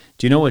like,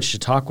 do you know what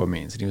Chautauqua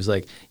means? And he was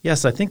like,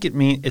 yes, I think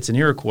it's an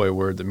Iroquois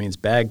word that means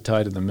bag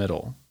tied in the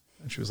middle.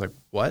 And she was like,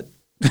 what?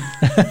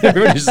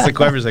 Everybody's just like,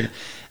 quiet for a second.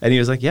 And he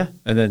was like, yeah.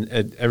 And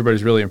then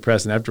everybody's really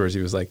impressed. And afterwards,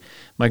 he was like,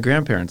 my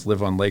grandparents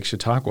live on Lake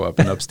Chautauqua up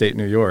in upstate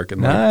New York.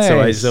 And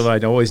like, so I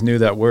always knew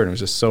that word. It was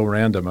just so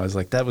random. I was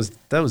like, that was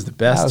the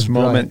best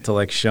moment to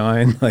like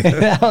shine. Like,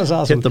 that was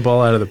awesome. Hit the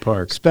ball out of the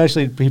park.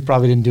 Especially, he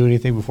probably didn't do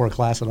anything before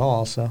class at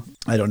all. So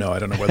I don't know. I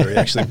don't know whether he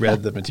actually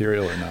read the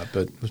material or not,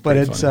 but it was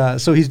pretty funny.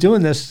 So he's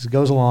doing this,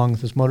 goes along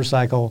with this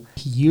motorcycle.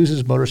 He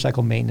uses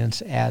motorcycle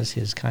maintenance as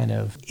his kind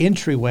of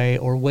entryway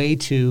or way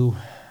to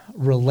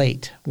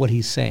relate what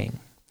he's saying.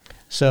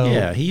 So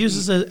yeah, he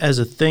uses it as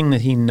a thing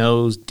that he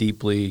knows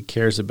deeply,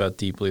 cares about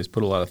deeply, has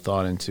put a lot of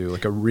thought into,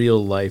 like a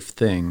real life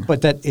thing.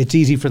 But that it's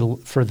easy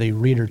for the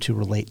reader to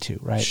relate to,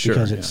 right? Sure,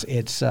 because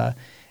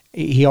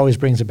he always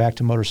brings it back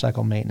to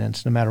motorcycle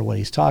maintenance, no matter what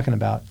he's talking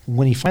about.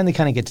 When he finally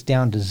kind of gets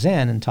down to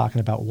Zen and talking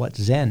about what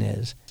Zen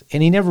is,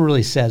 and he never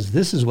really says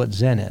this is what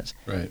Zen is,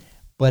 right?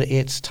 But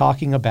it's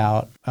talking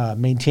about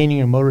maintaining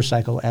your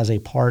motorcycle as a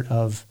part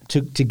of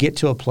to get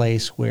to a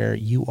place where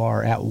you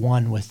are at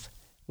one with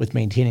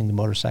maintaining the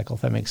motorcycle,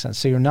 if that makes sense.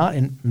 So you're not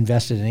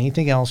invested in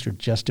anything else. You're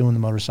just doing the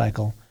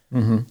motorcycle.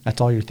 Mm-hmm. That's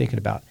all you're thinking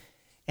about.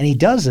 And he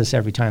does this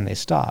every time they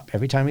stop.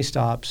 Every time he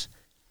stops,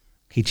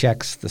 he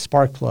checks the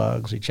spark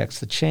plugs, he checks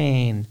the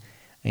chain,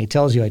 and he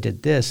tells you, I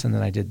did this, and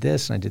then I did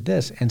this, and I did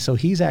this. And so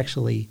he's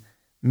actually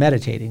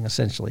meditating,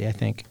 essentially, I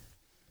think.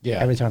 Yeah.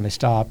 Every time they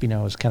stop,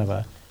 it's kind of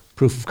a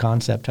proof of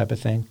concept type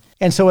of thing.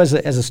 And so as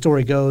the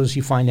story goes,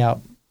 you find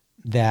out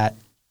that,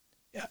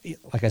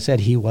 like I said,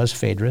 he was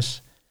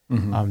Phaedrus.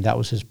 Mm-hmm. That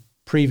was his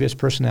previous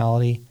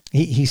personality.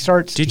 He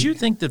starts. Did you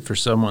think that for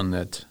someone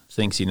that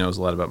thinks he knows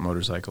a lot about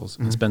motorcycles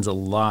and spends a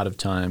lot of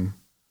time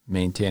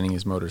maintaining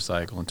his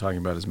motorcycle and talking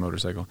about his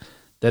motorcycle,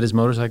 that his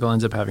motorcycle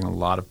ends up having a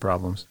lot of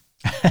problems?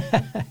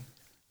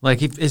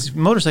 Like his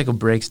motorcycle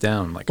breaks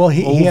down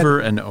over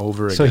and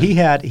over again. So he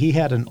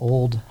had an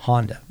old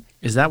Honda.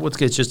 Is that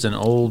it's just an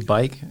old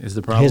bike is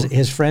the problem?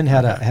 His friend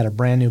had a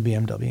brand new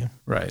BMW.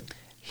 Right.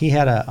 He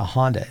had a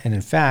Honda, and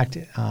in fact,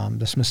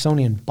 the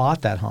Smithsonian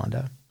bought that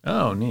Honda.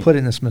 Oh, neat. Put it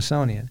in the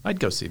Smithsonian. I'd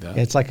go see that.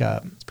 It's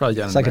probably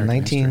down it's in like a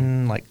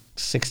American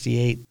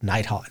 1968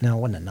 Nighthawk. No,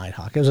 it wasn't a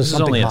Nighthawk. It was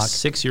something only Hawk. A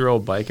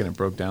 6-year-old bike and it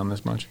broke down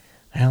this much?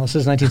 Well, this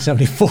is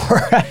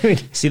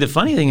 1974. See, the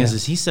funny thing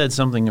is he said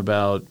something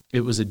about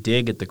it was a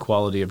dig at the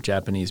quality of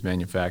Japanese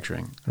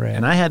manufacturing. Right.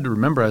 And I had to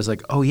remember, I was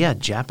like, oh, yeah,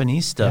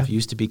 Japanese stuff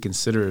used to be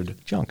considered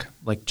junk.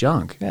 Like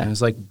junk. Yeah. And it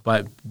was like,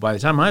 by the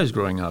time I was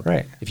growing up,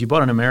 if you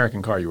bought an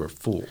American car, you were a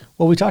fool.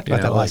 Well, we talked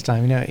about that last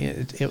time.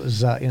 It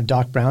was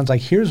Doc Brown's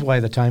like, here's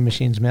why the time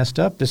machine's messed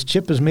up. This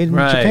chip is made in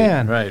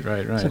Japan. Right.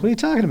 It's like, what are you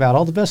talking about?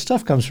 All the best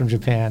stuff comes from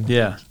Japan.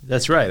 Yeah,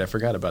 that's right. I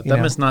forgot about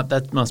that.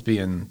 That must be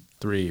in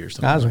 3 or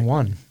something. That was in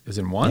 1. Is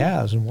it in 1? Yeah,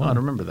 it was in 1. Oh, I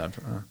don't remember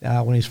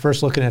that. When he's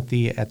first looking at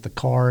the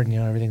car and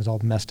everything's all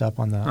messed up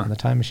on the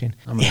time machine.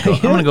 I'm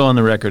gonna go on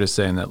the record as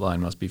saying that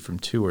line must be from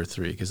 2 or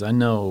 3 because I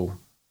know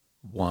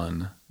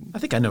 1. I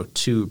think I know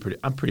 2.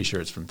 I'm pretty sure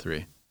it's from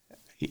 3.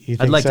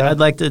 I'd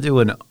like to do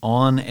an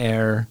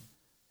on-air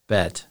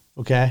bet.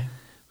 Okay.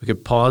 We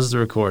could pause the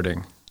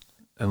recording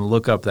and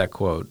look up that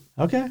quote.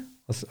 Okay.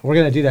 We're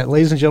gonna do that,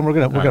 ladies and gentlemen.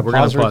 We're gonna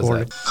pause the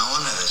recording. No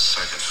wonder this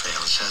circuit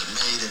failed. It says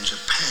made in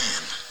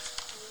Japan.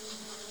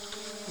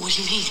 What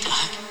do you mean,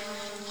 Doc?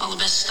 All the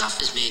best stuff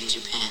is made in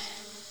Japan.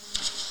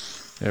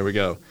 There we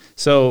go.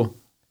 So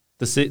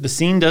the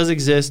scene does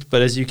exist,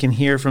 but as you can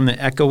hear from the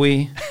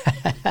echoey,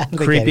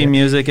 creepy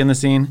music in the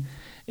scene,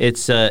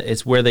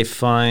 it's where they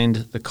find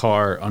the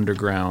car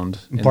underground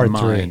in the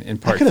mine in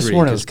part 3.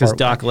 Because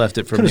Doc left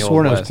it from the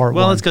Old West.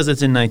 Well, it's because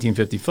it's in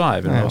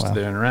 1955, and most of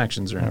their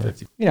interactions are in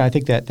 50. I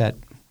think that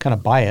kind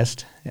of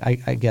biased, I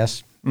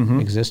guess,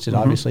 existed,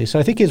 obviously. So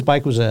I think his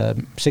bike was a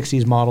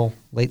 60s model,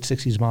 late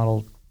 60s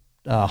model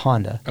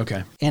Honda.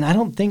 Okay. And I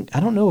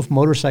don't know if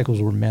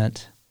motorcycles were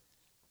meant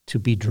to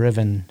be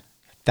driven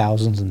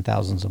thousands and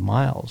thousands of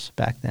miles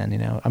back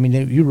then. I mean,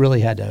 you really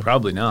had to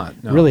probably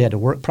not. No. Really had to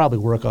work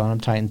on them,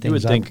 tighten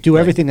things up, do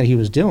everything that he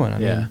was doing. I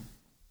mean,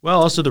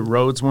 well, also the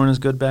roads weren't as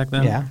good back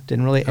then. Yeah,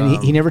 didn't really.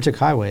 And he never took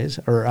highways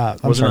or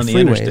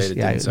freeways.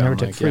 Yeah, he never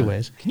took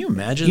freeways. Can you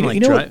imagine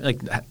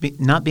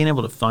not being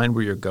able to find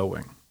where you're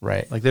going?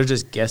 Right. Like they're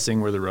just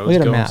guessing where the roads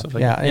go. Map.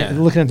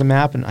 Looking at the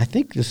map, and I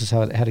think this is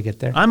how to get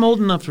there. I'm old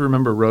enough to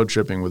remember road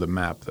tripping with a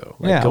map, though.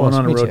 Going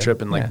on a road trip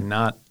and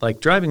not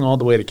driving all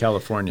the way to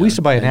California. We used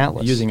to buy an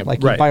atlas. Using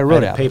buy a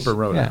road atlas. Paper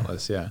road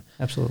atlas, yeah.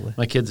 Absolutely.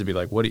 My kids would be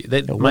like, what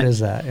is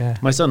that? Yeah.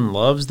 My son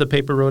loves the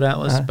paper road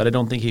atlas, but I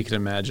don't think he could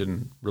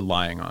imagine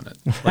relying on it.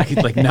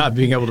 Like not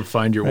being able to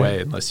find your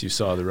way unless you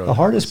saw the road atlas.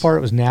 The hardest part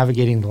was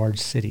navigating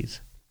large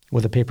cities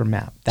with a paper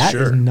map. That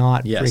is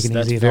not freaking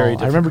easy at all.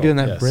 Difficult. I remember doing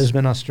that in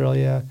Brisbane,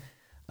 Australia,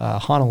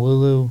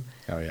 Honolulu,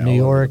 New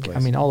York. I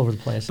mean, all over the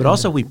place. But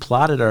also we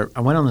plotted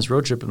I went on this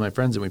road trip with my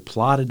friends and we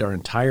plotted our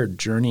entire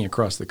journey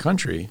across the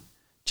country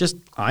just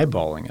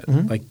eyeballing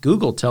it. Like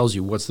Google tells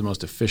you what's the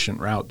most efficient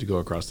route to go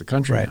across the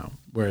country now.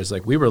 Whereas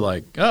like we were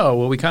like, oh,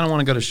 well, we kind of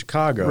want to go to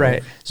Chicago.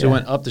 Right. So we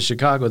went up to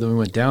Chicago, then we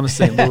went down to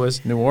St.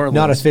 Louis, New Orleans,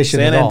 not efficient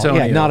San at all.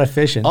 Antonio. Yeah, not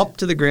efficient. Up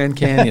to the Grand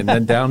Canyon,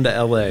 then down to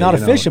L.A. Not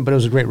efficient, but it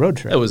was a great road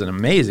trip. It was an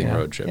amazing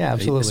road trip. Yeah,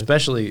 absolutely.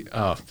 Especially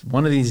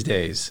one of these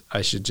days,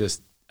 I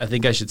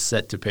think I should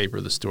set to paper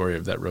the story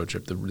of that road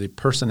trip. The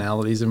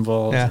personalities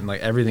involved and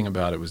like everything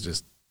about it was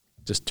just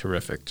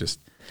terrific. Just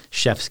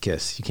chef's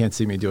kiss. You can't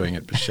see me doing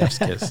it, but chef's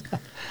kiss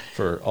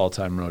for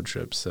all-time road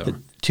trips. So the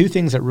two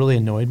things that really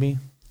annoyed me,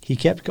 he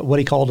kept what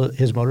he called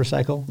his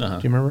motorcycle. Do you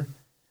remember?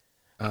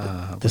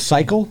 The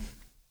cycle.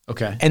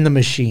 Okay. And the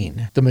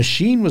machine. The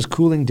machine was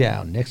cooling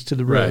down next to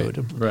the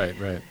road.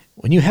 Right.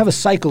 When you have a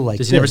cycle like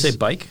this. Does he never say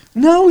bike?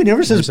 No, he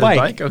never says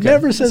bike. Okay.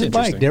 Never says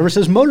bike. Never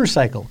says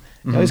motorcycle.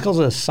 He always calls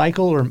it a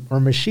cycle or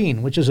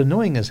machine, which is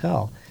annoying as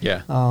hell.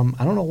 Yeah.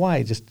 I don't know why.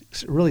 It just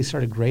really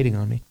started grating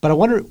on me. But I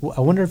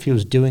wonder if he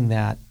was doing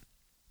that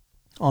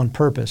on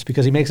purpose,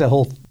 because he makes that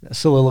whole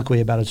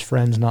soliloquy about his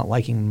friends not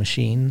liking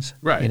machines.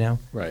 Right. You know?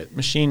 Right.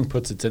 Machine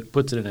puts it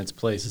in its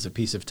place as a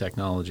piece of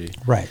technology.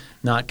 Right.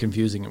 Not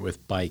confusing it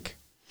with bike.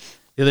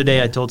 The other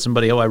day I told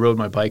somebody, I rode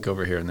my bike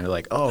over here, and they're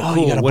like, oh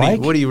cool. You got a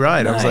bike? What do you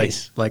ride? Nice. I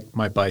was like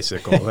my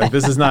bicycle. Like,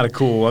 this is not a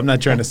cool. I'm not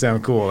trying to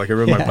sound cool. Like, I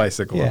rode my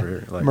bicycle over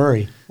here. Like,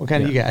 Murray, what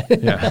kind you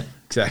got? Yeah,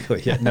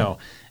 exactly. Yeah, no,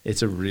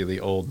 it's a really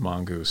old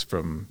mongoose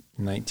from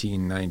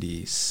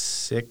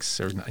 1996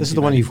 or 1995. This is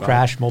the one you've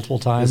crashed multiple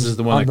times? This is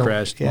the one I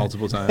crashed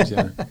multiple times,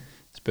 yeah.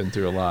 It's been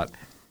through a lot.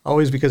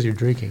 Always because you're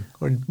drinking,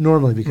 or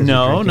normally because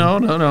you're drinking?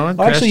 No.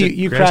 Actually,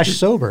 you crashed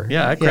sober.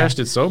 Yeah, I crashed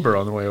it sober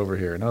on the way over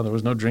here. No, there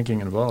was no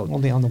drinking involved.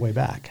 Only on the way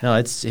back. No,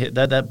 it's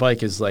that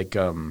bike is like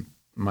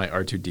my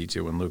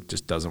R2-D2 when Luke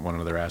just doesn't want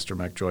another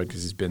Astromech droid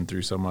because he's been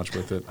through so much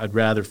with it. I'd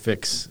rather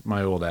fix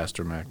my old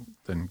Astromech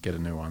than get a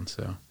new one.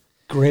 So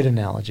great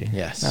analogy.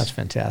 Yes. That's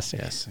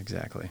fantastic. Yes,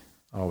 exactly.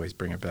 Always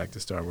bring it back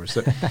to Star Wars.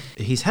 So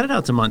he's headed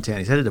out to Montana.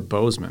 He's headed to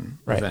Bozeman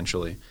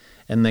eventually.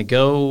 And they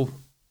go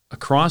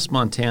across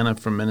Montana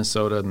from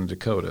Minnesota and the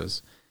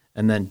Dakotas,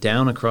 and then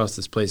down across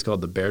this place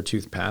called the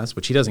Beartooth Pass,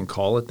 which he doesn't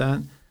call it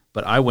that,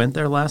 but I went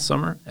there last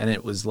summer, and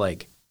it was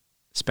like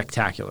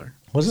spectacular.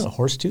 Was it a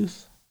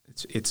Horsetooth?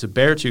 It's a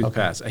Beartooth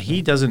Pass.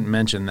 He doesn't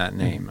mention that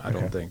name, I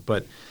don't think,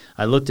 but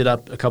I looked it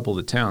up a couple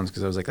of the towns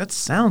because I was like, that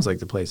sounds like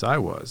the place I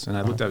was, and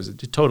I looked at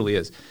it totally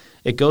is.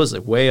 It goes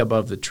like way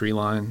above the tree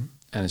line,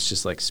 and it's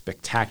just like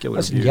spectacular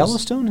views. That's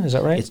Yellowstone, is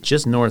that right? It's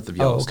just north of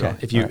Yellowstone.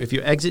 Oh, okay. If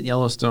you exit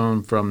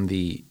Yellowstone from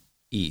the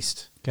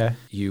east, okay,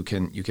 you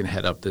can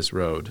head up this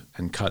road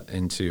and cut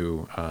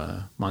into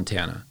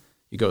Montana.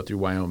 You go through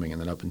Wyoming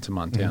and then up into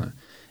Montana,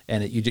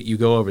 and you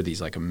go over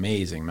these like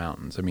amazing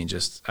mountains. I mean,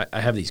 just I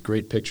have these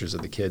great pictures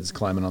of the kids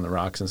climbing on the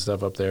rocks and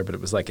stuff up there. But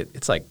it was like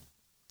it's like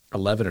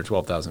 11 or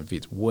 12,000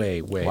 feet. It's way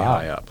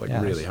high up, like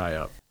really high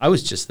up. I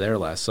was just there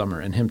last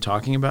summer, and him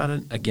talking about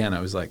it again.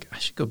 I was like, I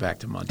should go back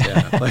to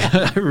Montana. Like,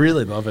 I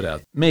really love it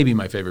out. Maybe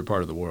my favorite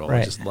part of the world.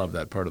 Right. I just love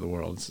that part of the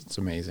world. It's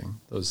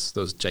amazing.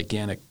 Those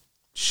gigantic,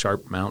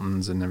 sharp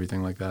mountains and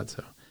everything like that.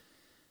 So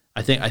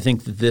I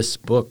think this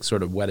book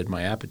sort of whetted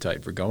my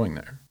appetite for going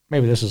there.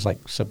 Maybe this is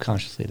like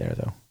subconsciously there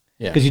though.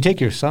 Yeah. Because you take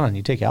your son,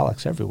 you take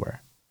Alex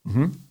everywhere.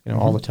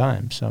 All the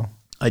time. So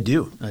I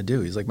do.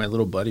 He's like my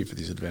little buddy for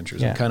these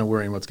adventures. I'm kind of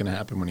worrying what's going to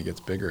happen when he gets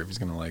bigger. If he's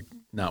going to like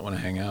not want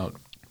to hang out,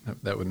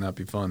 that would not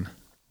be fun.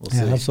 We'll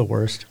see. That's the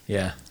worst.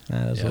 Yeah.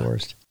 That is the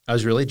worst. I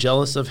was really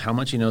jealous of how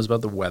much he knows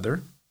about the weather.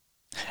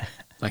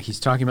 Like he's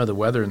talking about the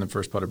weather in the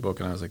first part of the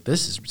book, and I was like,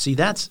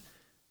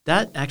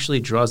 that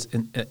actually draws,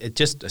 and it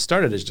just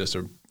started as just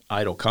an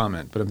idle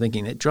comment, but I'm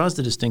thinking it draws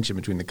the distinction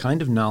between the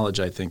kind of knowledge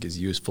I think is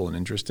useful and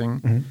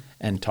interesting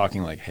and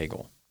talking like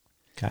Hegel.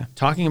 Okay.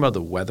 Talking about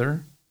the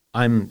weather,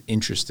 I'm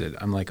interested.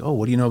 I'm like, oh,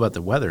 what do you know about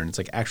the weather? And it's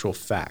like actual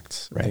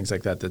facts, things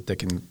like that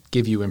can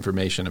give you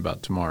information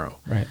about tomorrow.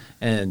 Right.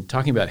 And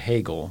talking about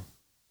Hegel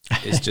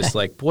is just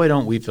like, boy,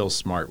 don't we feel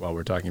smart while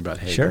we're talking about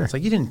Hegel. Sure. It's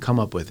like you didn't come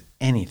up with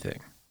anything,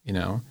 you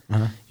know?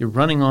 You're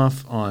running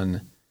off on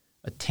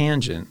a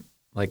tangent.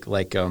 Like,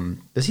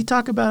 does he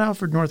talk about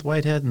Alfred North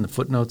Whitehead and the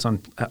footnotes on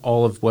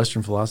all of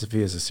Western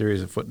philosophy as a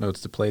series of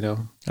footnotes to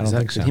Plato? I don't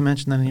think so. Did he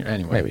mention that in here?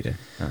 Anyway. Maybe he did.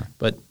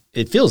 But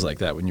it feels like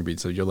that when you read.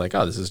 So you're like,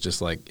 oh, this is just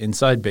like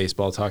inside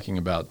baseball talking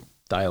about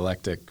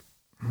dialectic.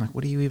 I'm like,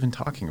 what are you even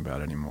talking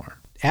about anymore?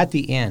 At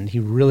the end, he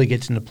really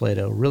gets into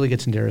Plato, really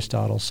gets into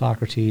Aristotle,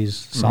 Socrates,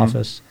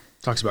 Sophists.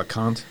 Talks about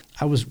Kant.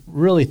 I was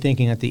really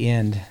thinking at the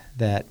end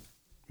that,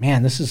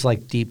 man, this is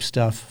like deep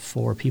stuff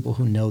for people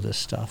who know this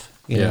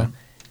stuff. You know?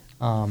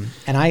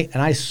 And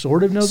I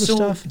sort of know the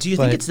stuff. Do you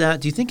think it's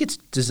that? Do you think it's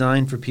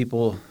designed for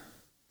people?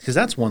 Because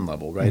that's one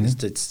level, right?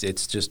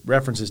 It's just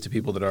references to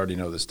people that already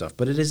know this stuff.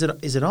 But is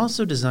it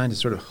also designed to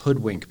sort of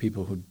hoodwink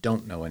people who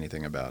don't know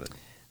anything about it?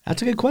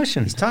 That's a good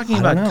question. He's talking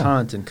about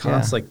Kant and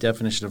Kant's like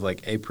definition of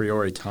like a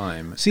priori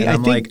time. See,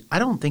 and I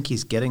don't think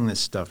he's getting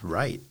this stuff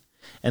right.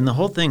 And the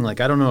whole thing,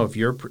 like, I don't know if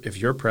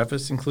your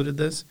preface included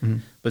this,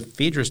 but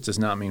Phaedrus does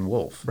not mean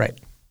wolf. Right.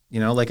 You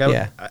know, like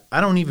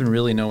I don't even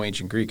really know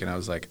ancient Greek, and I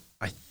was like,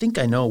 I think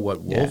I know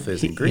what wolf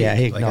is in Greek. Yeah, I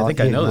think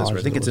I know this.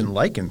 I think it's in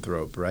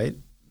lycanthrope, right?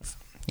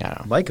 Yeah,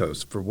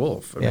 Lycos for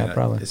wolf. I mean,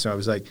 probably. So I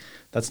was like,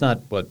 that's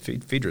not what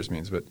Phaedrus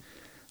means, but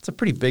it's a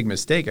pretty big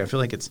mistake. I feel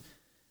like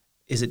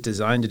is it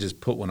designed to just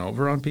put one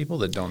over on people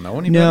that don't know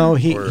any better? No,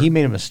 he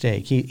made a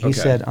mistake. He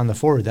said on the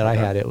forward that I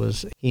had, it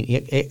was he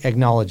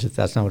acknowledged that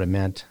that's not what it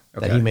meant.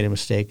 That he made a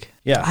mistake.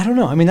 Yeah, I don't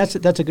know. I mean, that's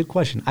a good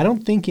question. I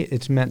don't think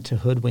it's meant to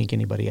hoodwink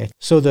anybody.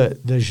 So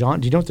the genre.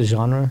 Do you know what the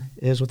genre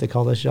is? What they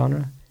call this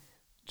genre?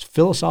 It's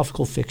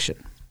philosophical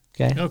fiction.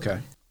 Okay. Okay.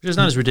 Which is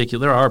not as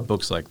ridiculous. There are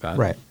books like that.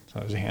 Right. So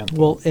there's a handful.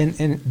 Well,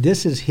 and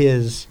this is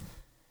his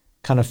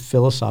kind of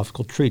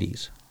philosophical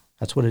treatise.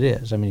 That's what it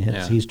is. I mean,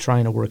 he's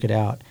trying to work it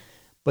out.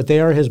 But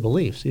they are his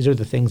beliefs. These are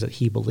the things that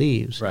he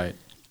believes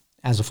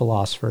as a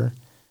philosopher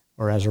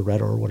or as a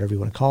rhetor or whatever you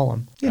want to call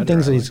him.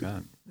 Things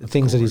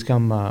that he's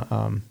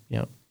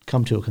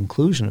come to a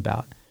conclusion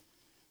about.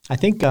 I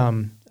think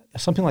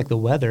something like the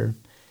weather,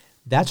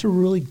 that's a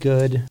really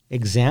good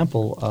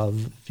example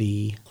of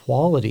the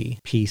quality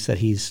piece that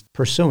he's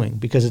pursuing,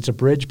 because it's a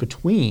bridge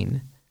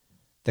between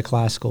the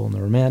classical and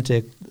the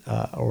romantic,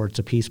 or it's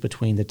a piece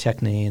between the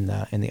techne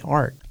and the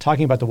art.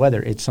 Talking about the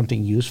weather, it's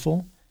something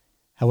useful.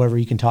 However,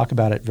 you can talk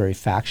about it very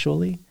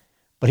factually.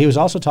 But he was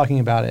also talking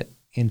about it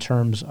in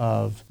terms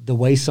of the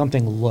way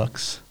something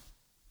looks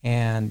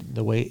and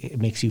the way it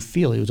makes you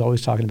feel. He was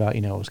always talking about,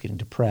 I was getting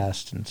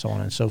depressed and so on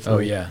and so forth. Oh,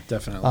 yeah,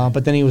 definitely.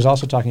 But then he was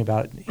also talking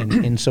about it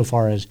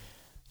insofar as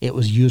it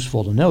was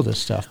useful to know this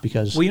stuff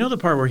because... Well, the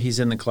part where he's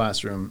in the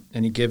classroom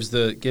and he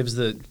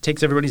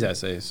takes everybody's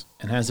essays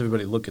and has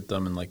everybody look at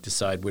them and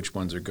decide which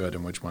ones are good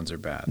and which ones are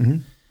bad. Mm-hmm.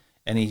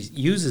 And he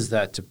uses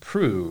that to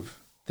prove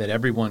that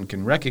everyone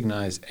can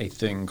recognize a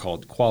thing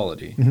called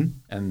quality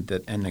and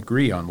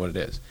agree on what it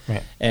is.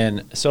 Right.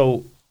 And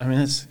so, I mean,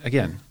 it's,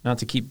 again, not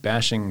to keep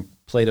bashing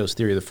Plato's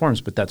theory of the forms,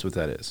 but that's what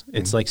that is. Mm-hmm.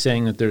 It's like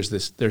saying that there's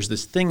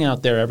this thing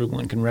out there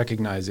everyone can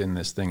recognize in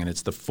this thing, and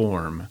it's the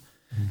form,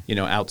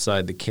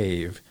 outside the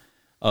cave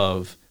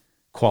of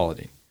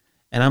quality.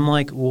 And I'm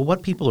like, well,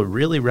 what people are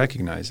really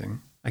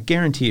recognizing, I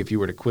guarantee if you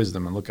were to quiz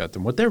them and look at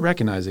them, what they're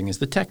recognizing is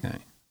the techne.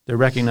 They're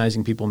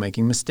recognizing people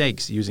making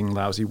mistakes, using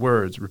lousy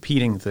words,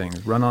 repeating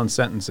things, run-on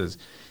sentences.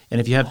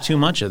 And if you have too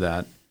much of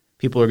that,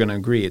 people are going to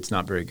agree it's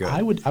not very good.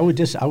 I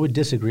would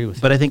disagree with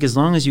that. But I think as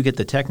long as you get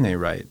the techne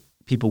right,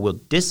 people will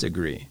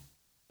disagree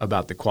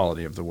about the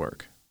quality of the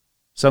work.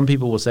 Some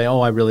people will say, "Oh,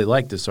 I really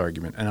like this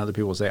argument," and other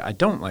people will say, "I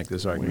don't like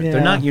this argument."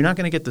 Yeah. You're not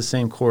going to get the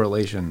same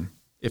correlation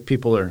if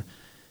people are,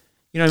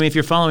 if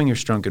you're following your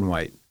Strunk and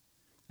White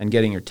and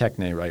getting your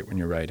techne right when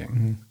you're writing.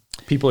 Mm-hmm.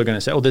 People are going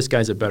to say, "Oh, this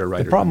guy's a better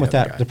writer." The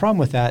problem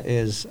with that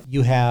is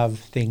you have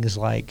things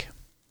like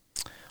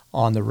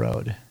On the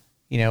Road,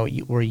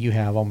 where you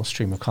have almost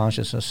stream of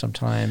consciousness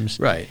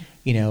sometimes, right?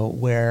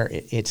 Where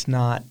it's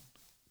not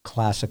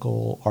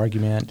classical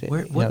argument.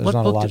 There's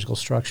not a logical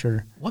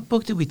structure. What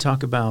book did we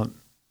talk about?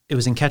 It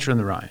was in Catcher in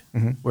the Rye,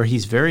 where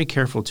he's very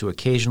careful to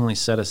occasionally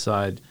set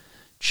aside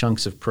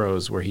chunks of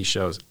prose where he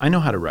shows, I know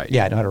how to write.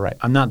 Yeah, I know how to write.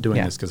 I'm not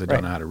doing this because I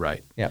don't know how to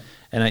write. Yeah.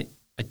 And I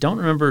don't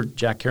remember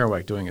Jack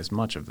Kerouac doing as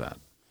much of that.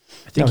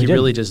 I think he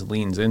really just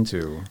leans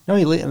into. No,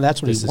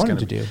 that's what he wanted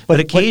to do. But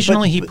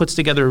occasionally he puts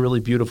together a really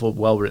beautiful,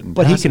 well-written.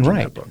 But he can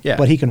write. Yeah,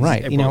 but he can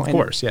write. Of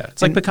course, yeah.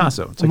 It's like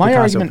Picasso. It's like my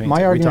Picasso argument. painting.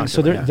 My argument.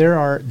 So there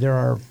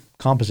are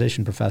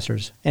composition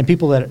professors and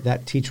people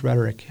that teach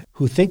rhetoric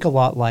who think a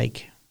lot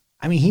like.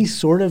 I mean, he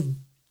sort of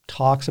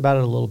talks about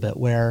it a little bit,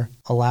 where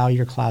allow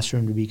your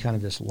classroom to be kind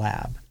of this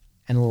lab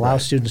and allow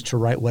students to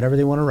write whatever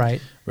they want to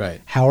write,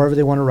 however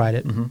they want to write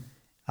it.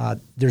 Mm-hmm.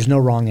 There's no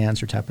wrong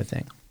answer type of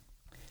thing.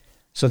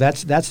 So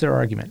that's their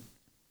argument.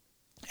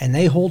 And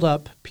they hold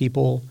up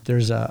people.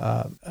 There's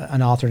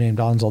an author named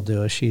Ansel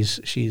Dewis.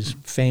 She's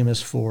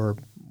famous for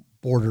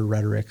border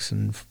rhetorics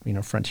and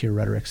frontier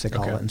rhetorics, they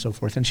call it, and so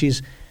forth. And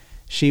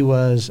she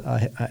was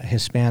a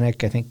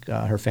Hispanic. I think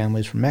her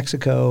family's from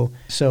Mexico.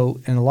 So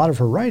in a lot of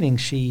her writing,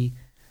 she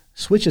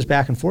switches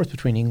back and forth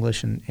between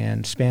English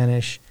and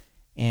Spanish,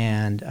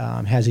 and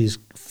has these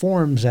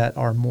forms that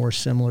are more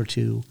similar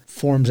to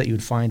forms that you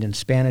would find in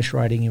Spanish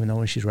writing, even though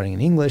when she's writing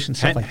in English and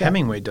stuff like that.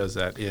 Hemingway does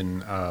that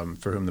in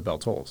For Whom the Bell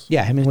Tolls.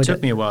 Yeah, Hemingway. It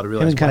took me a while to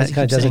realize. Hemingway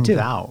kind of does it too.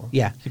 Thou.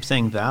 Yeah, he keeps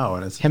saying thou,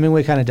 and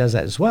Hemingway kind of does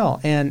that as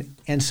well. And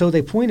so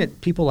they point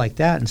at people like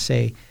that and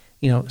say,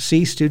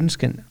 see, students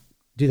can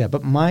do that.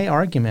 But my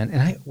argument,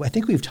 and I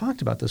think we've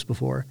talked about this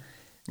before.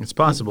 It's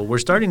possible. We're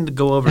starting to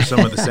go over some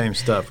of the same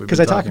stuff. Because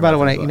I talked about it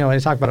when I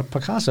talked about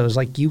Picasso. It's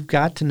like you've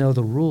got to know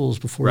the rules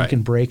before you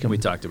can break them. We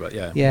talked about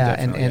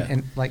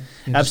and like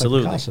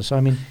absolutely. Like Picasso. So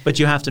I mean, but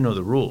you have to know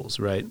the rules,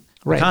 right?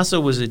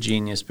 Picasso was a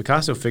genius.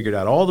 Picasso figured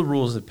out all the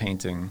rules of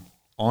painting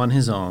on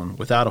his own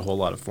without a whole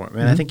lot of form. I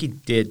mean, I think he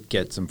did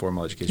get some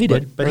formal education. He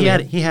did, but he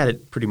had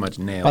it pretty much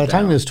nailed. By the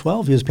time he was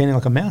 12, he was painting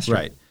like a master.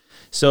 Right.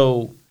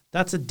 So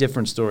that's a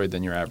different story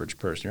than your average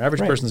person. Your average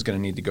person is going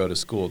to need to go to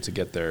school to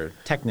get their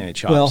techne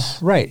chops. Well,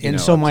 right.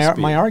 And so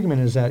my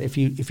argument is that if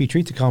you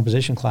treat the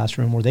composition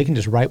classroom where they can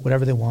just write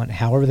whatever they want,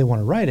 however they want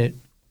to write it,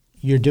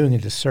 you're doing a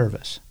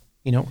disservice.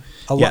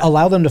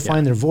 Allow them to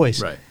find their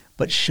voice, right.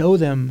 But show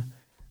them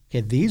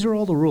okay, these are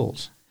all the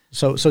rules.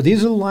 So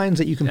these are the lines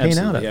that you can paint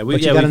out of. Yeah,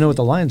 but you got to know what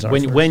the lines are.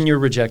 When you're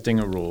rejecting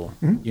a rule,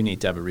 you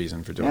need to have a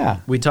reason for doing it.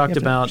 We talked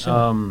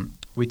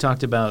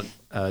about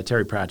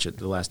Terry Pratchett,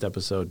 the last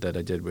episode that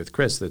I did with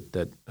Chris.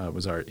 That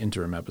was our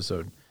interim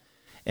episode,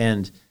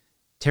 and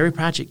Terry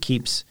Pratchett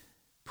keeps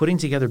putting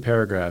together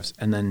paragraphs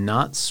and then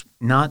not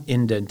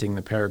indenting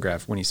the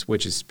paragraph when he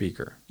switches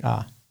speaker.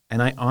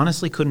 And I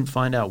honestly couldn't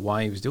find out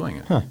why he was doing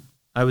it.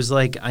 I was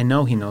like, I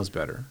know he knows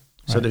better.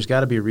 So there's got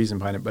to be a reason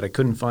behind it, but I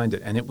couldn't find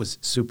it, and it was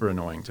super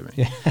annoying to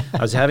me.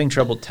 I was having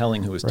trouble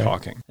telling who was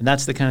talking. And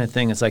that's the kind of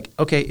thing. It's like,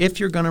 okay, if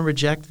you're going to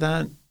reject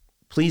that,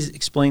 please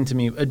explain to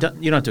me. You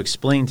don't have to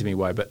explain to me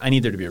why, but I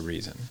need there to be a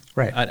reason.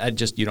 Right.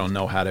 You don't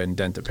know how to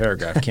indent a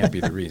paragraph. Can't be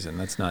the reason.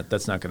 That's not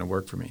going to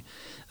work for me.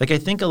 Like, I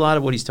think a lot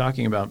of what he's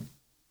talking about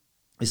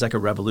is like a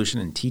revolution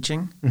in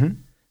teaching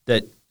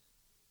that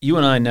you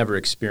and I never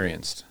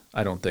experienced,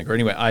 I don't think. Or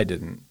anyway, I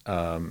didn't.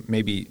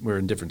 Maybe we're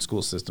in different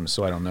school systems,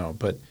 so I don't know.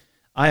 But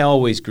I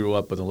always grew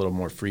up with a little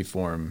more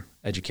free-form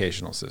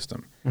educational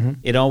system.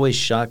 It always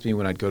shocked me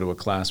when I'd go to a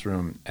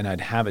classroom and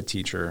I'd have a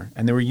teacher,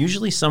 and there were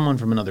usually someone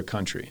from another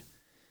country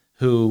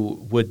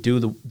who would do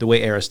the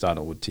way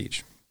Aristotle would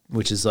teach,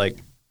 which is like,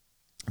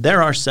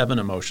 there are 7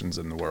 emotions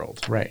in the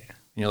world. Right. And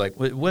you're like,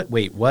 what?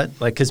 Wait, what?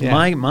 Like, because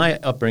my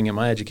upbringing,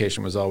 my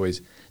education was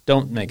always,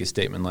 don't make a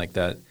statement like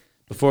that.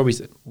 Before we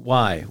say,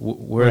 why?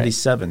 Where are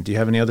these 7? Do you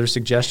have any other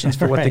suggestions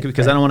for what they could?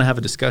 Because I don't want to have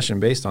a discussion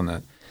based on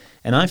that.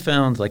 And I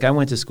found, like, I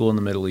went to school in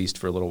the Middle East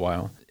for a little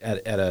while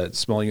at a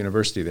small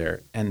university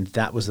there, and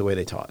that was the way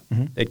they taught.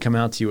 They'd come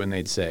out to you and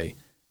they'd say,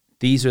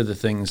 these are the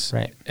things.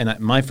 Right. And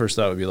my first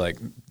thought would be like,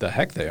 the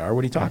heck they are.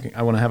 What are you talking?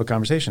 I want to have a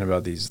conversation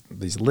about these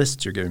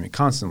lists you're giving me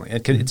constantly.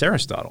 It's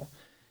Aristotle.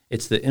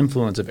 It's the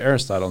influence of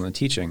Aristotle in the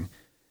teaching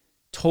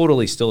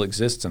totally still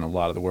exists in a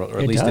lot of the world, or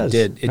at least it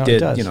did. It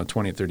did,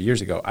 20 or 30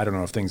 years ago. I don't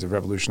know if things have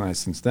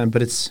revolutionized since then,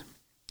 but it's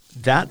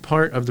that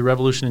part of the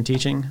revolution in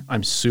teaching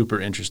I'm super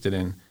interested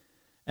in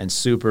and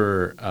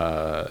super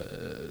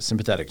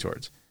sympathetic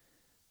towards.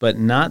 But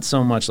not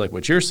so much like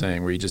what you're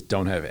saying, where you just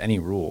don't have any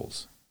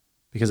rules.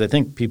 Because I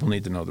think people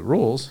need to know the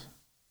rules.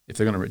 If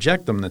they're going to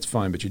reject them, that's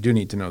fine, but you do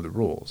need to know the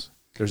rules.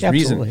 There's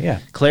reason. Yeah.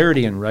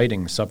 Clarity in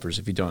writing suffers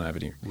if you don't have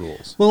any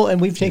rules. Well, and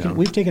we've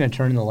taken a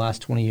turn in the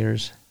last 20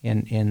 years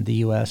in the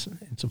U.S.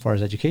 insofar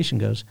as education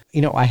goes.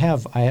 You know,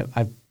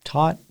 I've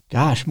taught,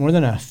 more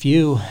than a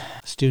few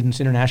students,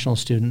 international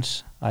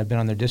students. I've been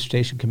on their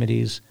dissertation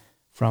committees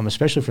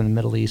especially from the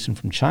Middle East and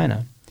from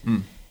China,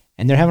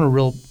 and they're having a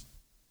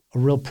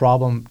real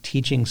problem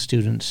teaching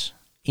students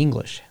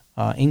English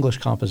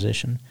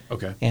composition,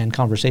 and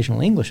conversational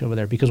English over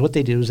there, because what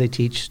they do is they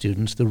teach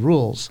students the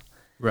rules.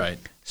 Right.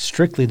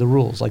 Strictly the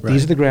rules. Like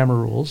these are the grammar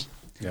rules.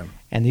 Yeah.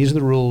 And these are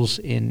the rules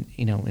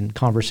in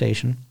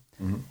conversation.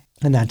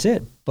 And that's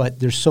it. But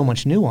there's so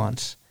much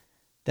nuance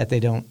that they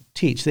don't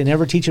teach. They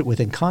never teach it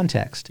within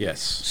context. Yes.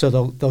 So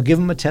they'll give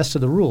them a test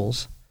of the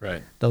rules.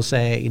 Right. They'll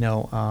say,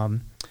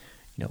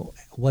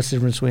 what's the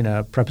difference between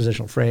a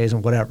prepositional phrase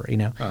and whatever,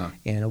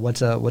 and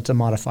what's a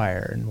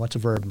modifier and what's a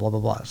verb, blah, blah,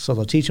 blah. So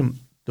they'll teach them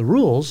the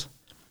rules,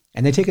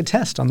 and they take a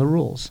test on the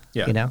rules,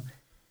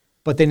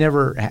 but they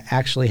never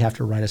actually have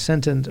to write a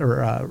sentence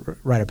or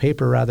write a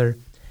paper, rather,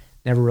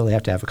 never really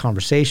have to have a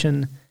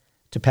conversation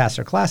to pass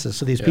their classes.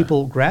 So these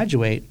people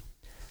graduate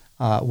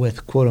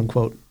with quote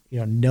unquote,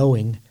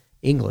 knowing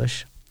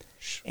English,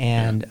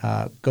 and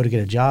go to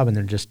get a job, and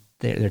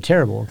they're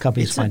terrible. And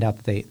companies find out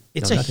that they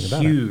know nothing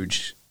about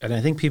it. And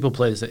I think people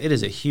play this. It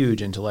is a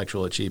huge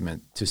intellectual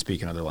achievement to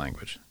speak another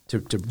language,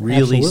 to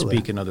really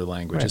speak another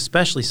language,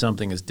 especially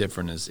something as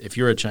different as if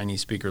you're a Chinese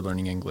speaker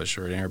learning English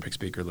or an Arabic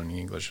speaker learning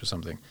English or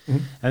something.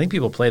 I think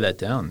people play that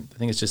down. I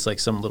think it's just like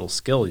some little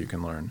skill you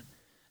can learn.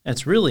 And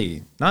it's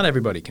really, not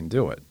everybody can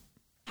do it,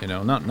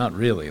 not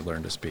really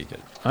learn to speak it.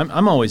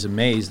 I'm always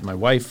amazed. My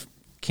wife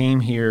came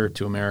here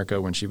to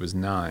America when she was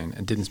 9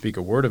 and didn't speak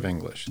a word of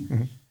English.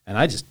 And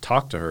I just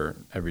talk to her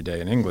every day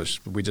in English.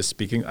 We just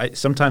speaking.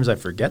 Sometimes I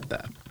forget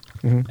that.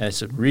 And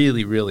it's a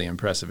really, really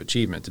impressive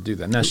achievement to do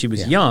that. Now, she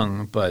was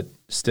young, but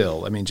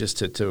still, I mean, just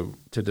to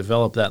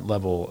develop that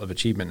level of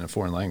achievement in a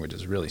foreign language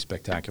is a really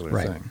spectacular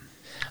thing.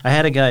 I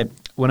had a guy,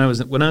 when I was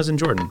in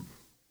Jordan,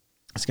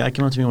 this guy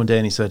came up to me one day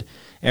and he said,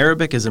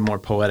 Arabic is a more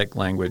poetic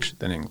language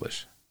than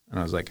English. And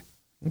I was like,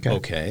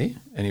 okay.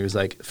 And he was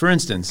like, for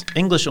instance,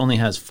 English only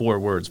has 4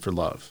 words for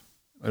love.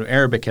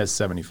 Arabic has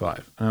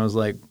 75. And I was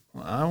like,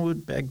 I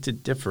would beg to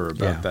differ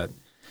about that.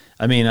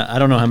 I mean, I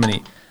don't know how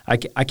many.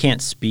 I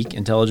can't speak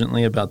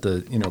intelligently about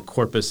the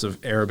corpus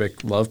of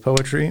Arabic love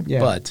poetry,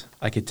 but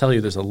I could tell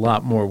you there's a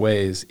lot more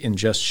ways in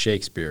just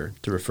Shakespeare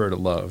to refer to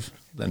love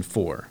than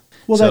 4.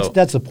 Well,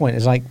 that's the point.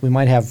 It's like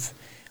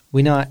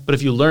But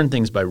if you learn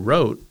things by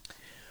rote,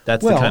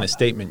 that's the kind of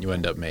statement you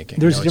end up making.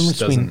 There's a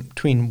difference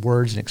between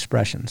words and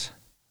expressions.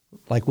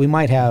 Like we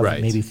might have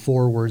maybe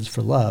 4 words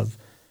for love,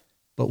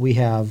 but we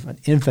have an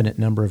infinite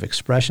number of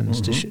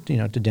expressions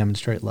to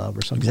demonstrate love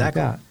or something like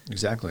that.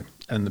 Exactly.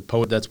 And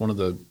that's one of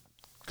the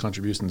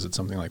contributions that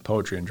something like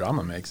poetry and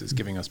drama makes, is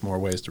giving us more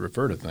ways to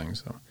refer to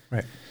things.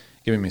 So,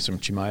 giving me some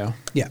Chimayo,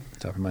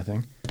 top of my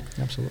thing.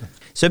 Absolutely.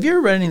 So have you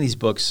ever read any of these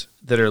books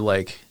that are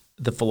like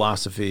the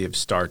philosophy of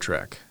Star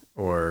Trek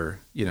or,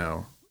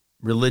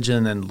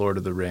 religion and Lord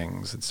of the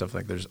Rings and stuff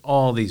like that? There's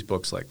all these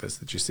books like this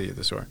that you see at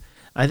the store.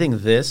 I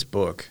think this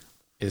book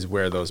is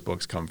where those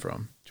books come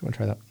from. Do you want to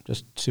try that?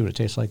 Just see what it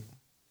tastes like.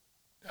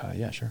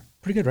 Yeah, sure.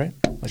 Pretty good, right?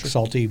 Like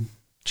salty,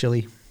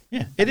 chili.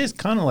 Yeah, it is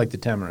kind of like the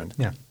tamarind.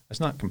 Yeah. It's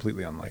not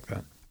completely unlike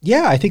that.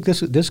 Yeah, I think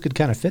this could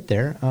kind of fit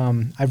there.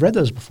 I've read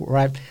those before.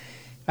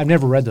 I've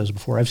never read those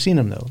before. I've seen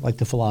them though, like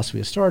the philosophy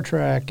of Star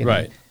Trek. And,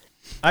 right.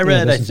 I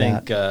read, I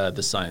think,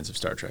 The Science of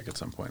Star Trek at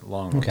some point, a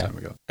long time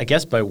ago. I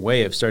guess by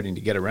way of starting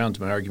to get around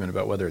to my argument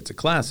about whether it's a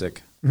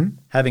classic,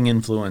 having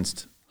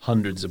influenced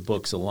hundreds of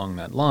books along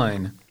that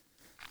line,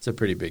 it's a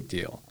pretty big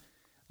deal.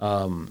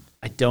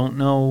 I don't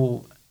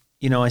know,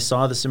 I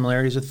saw the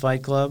similarities with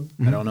Fight Club.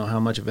 I don't know how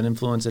much of an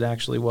influence it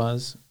actually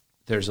was.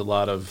 There's a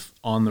lot of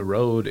on the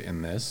road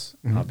in this,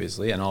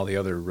 obviously, and all the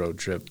other road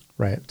trip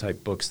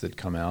type books that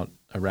come out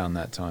around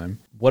that time.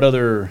 What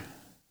other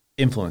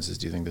influences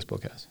do you think this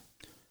book has?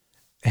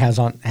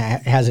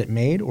 Has it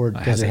made or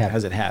does it have?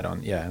 Has it had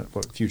on? Yeah,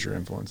 what future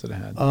influence did it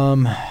had?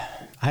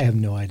 I have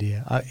no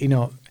idea.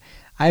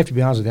 I have to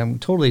be honest with you. I'm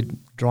totally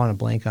drawing a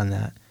blank on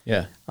that.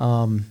 Yeah.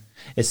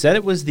 It said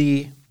it was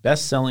the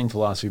best-selling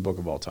philosophy book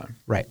of all time.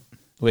 Right.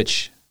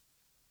 Which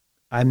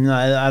I'm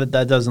not.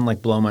 That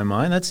doesn't blow my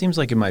mind. That seems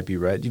like it might be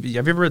right. Have you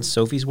ever read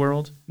Sophie's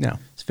World? No.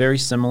 It's very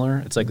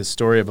similar. It's like the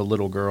story of a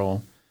little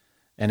girl,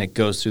 and it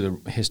goes through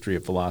the history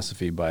of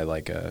philosophy by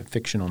like a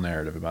fictional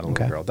narrative about a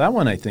little girl. That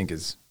one I think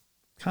is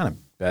kind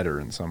of better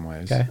in some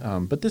ways. Okay.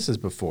 But this is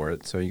before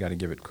it, so you got to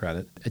give it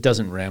credit. It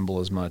doesn't ramble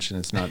as much, and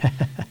it's not.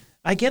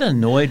 I get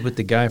annoyed with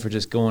the guy for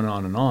just going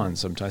on and on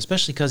sometimes,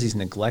 especially because he's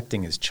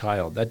neglecting his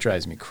child. That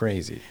drives me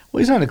crazy. Well,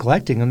 he's not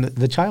neglecting him.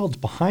 The child's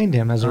behind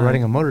him as they're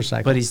riding a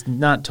motorcycle. But he's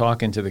not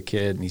talking to the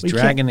kid, and he's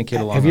dragging the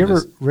kid along. Have you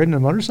ever ridden a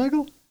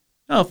motorcycle?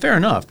 Oh, fair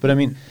enough. But I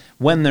mean,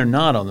 when they're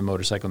not on the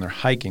motorcycle and they're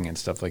hiking and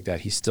stuff like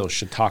that, he's still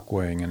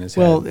chautauquaing in his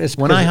head.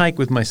 When I hike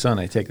with my son,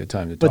 I take the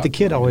time to talk. But the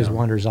kid always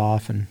wanders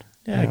off and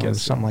I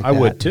guess something like that.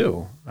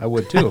 I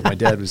would too if my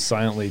dad was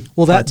silently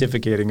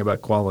pontificating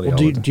about quality. Well,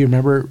 do you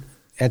remember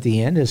at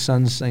the end his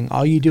son's saying,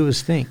 "All you do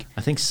is think"?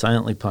 I think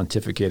silently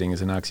pontificating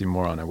is an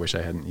oxymoron. I wish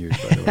I hadn't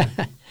used, by the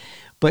way.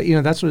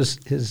 But that's what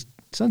his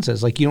son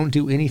says. Like, you don't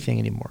do anything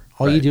anymore.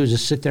 All you do is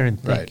just sit there and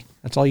think. Right.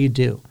 That's all you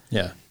do.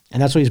 Yeah.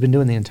 And that's what he's been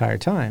doing the entire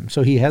time.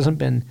 So he hasn't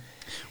been.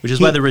 Which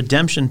is why the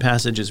redemption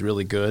passage is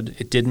really good.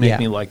 It did make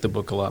me like the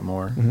book a lot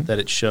more. That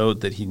it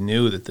showed that he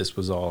knew that this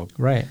was all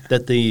right.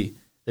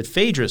 That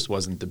Phaedrus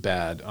wasn't the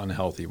bad,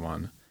 unhealthy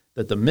one.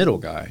 That the middle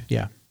guy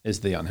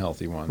is the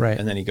unhealthy one. Right.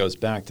 And then he goes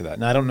back to that.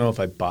 And I don't know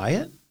if I buy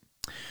it,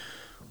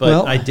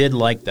 but I did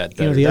like that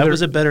better. That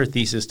was a better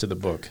thesis to the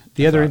book.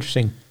 The other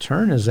interesting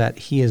turn is that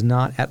he is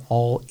not at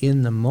all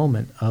in the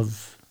moment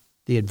of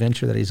the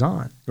adventure that he's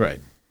on. Right.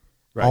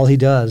 All he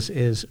does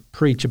is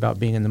preach about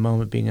being in the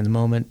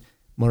moment,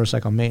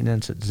 motorcycle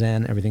maintenance at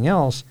Zen, everything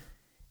else.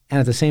 And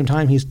at the same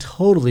time, he's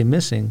totally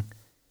missing,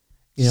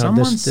 this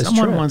Someone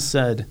trip. once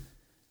said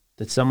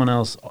that someone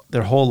else,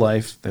 their whole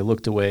life, they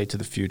looked away to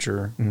the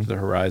future, to the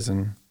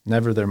horizon,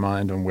 never their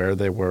mind on where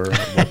they were,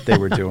 what they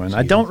were doing.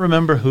 I don't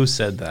remember who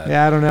said that.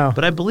 Yeah, I don't know.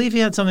 But I believe he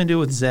had something to do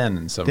with Zen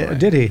in some way.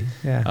 Did he?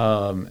 Yeah.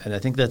 And I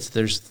think that's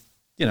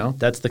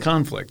the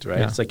conflict, right?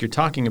 Yeah. It's like you're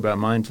talking about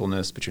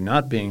mindfulness, but you're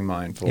not being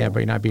mindful. Yeah, but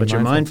you're not being mindful.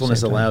 But your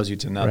mindfulness allows you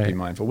to not be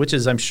mindful, which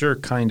is, I'm sure,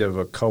 kind of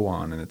a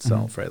koan in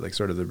itself, right? Like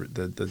sort of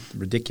the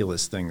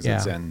ridiculous things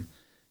that Zen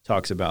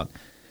talks about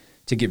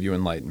to give you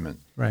enlightenment.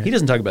 Right. He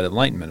doesn't talk about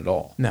enlightenment at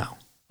all. No.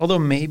 Although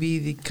maybe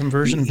the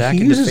conversion back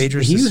into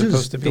Phaedrus is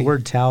supposed to be. He uses the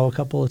word Tao a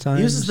couple of times.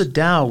 He uses the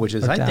Tao, which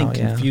is, I think,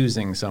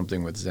 confusing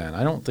something with Zen.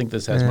 I don't think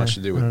this has much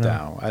to do with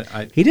Tao.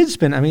 He did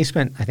spend, he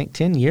spent, I think,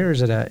 10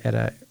 years at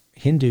a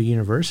Hindu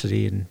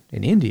university in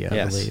India,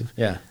 I believe.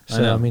 Yeah.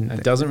 So,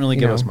 it doesn't really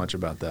give us much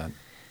about that.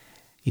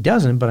 He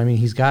doesn't, but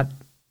he's got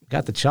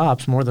the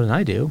chops more than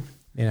I do,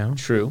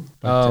 True.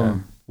 But,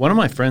 one of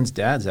my friend's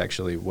dads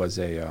actually was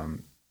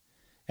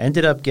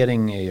ended up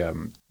getting a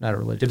not a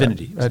religion,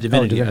 divinity. A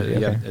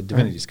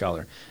divinity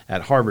scholar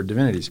at Harvard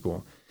Divinity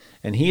School.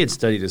 And he had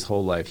studied his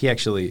whole life. He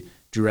actually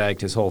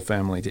dragged his whole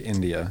family to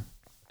India.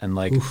 And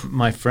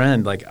my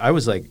friend, I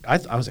was like,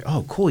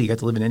 oh, cool, you got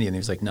to live in India. And he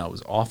was like, no, it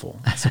was awful.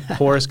 It's the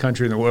poorest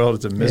country in the world.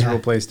 It's a miserable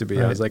place to be.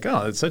 Right. I was like,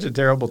 oh, it's such a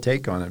terrible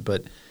take on it.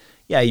 But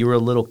yeah, you were a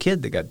little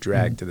kid that got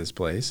dragged to this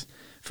place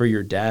for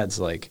your dad's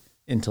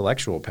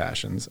intellectual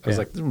passions. I was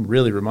like, this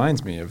really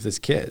reminds me of this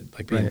kid,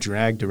 being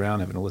dragged around,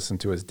 having to listen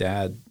to his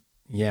dad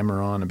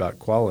yammer on about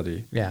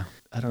quality. Yeah.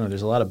 I don't know.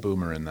 There's a lot of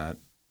boomer in that.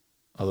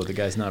 Although the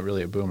guy's not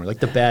really a boomer,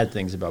 the bad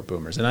things about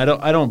boomers. And I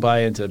don't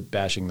buy into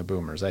bashing the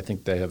boomers. I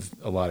think they have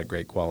a lot of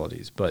great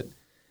qualities. But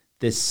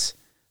this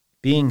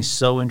being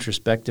so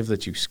introspective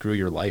that you screw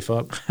your life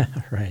up,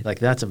 right?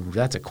 That's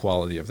a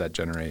quality of that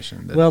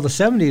generation. Well, the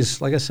 70s,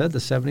 like I said, the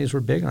 70s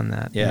were big on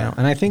that. Yeah.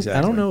 And I think I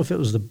don't know if it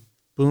was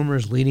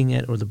boomers leading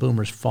it or the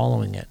boomers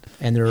following it.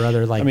 And there are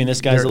other like. I mean,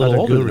 this guy's a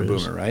little older than a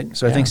boomer, right?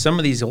 So yeah. I think some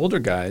of these older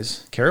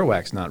guys,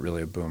 Kerouac's not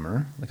really a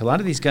boomer. Like a lot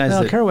of these guys.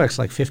 No, Kerouac's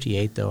like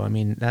 58 though. I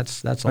mean,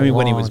 that's a long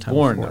when he was time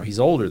born, before. though, he's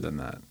older than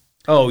that.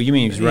 Oh, you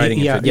mean he was writing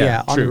it? Yeah,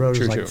 true, On the Road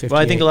true, was true. like Well,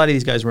 I think 58. a lot of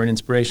these guys were an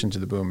inspiration to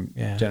the boom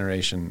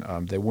generation.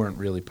 They weren't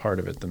really part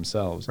of it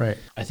themselves. Right.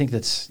 I think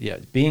that's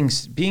being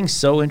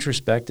so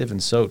introspective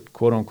and so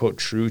quote unquote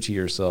true to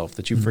yourself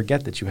that you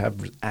forget that you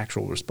have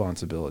actual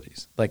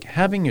responsibilities. Like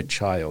having a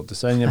child,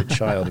 deciding to have a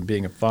child and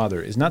being a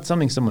father is not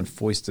something someone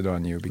foisted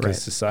on you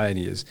because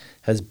society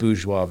has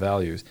bourgeois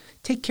values.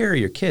 Take care of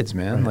your kids,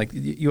 man. Right. Like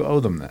you owe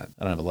them that.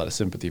 I don't have a lot of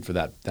sympathy for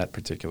that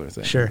particular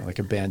thing. Sure. Like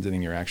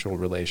abandoning your actual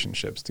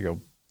relationships to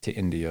go to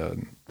India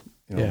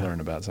and learn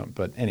about something.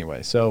 But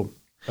anyway, so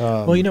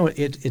well,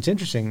 it's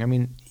interesting. I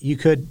mean, you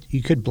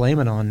could blame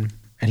it on,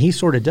 and he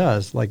sort of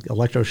does, like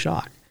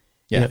electroshock.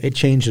 Yeah, it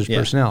changed his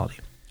personality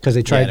because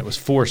they tried. And it was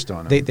forced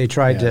on him. They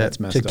tried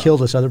to kill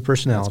this other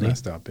personality.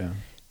 That's messed up. Yeah.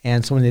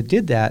 And so when they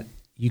did that,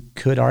 you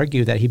could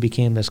argue that he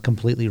became this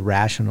completely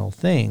rational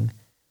thing.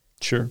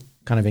 Sure.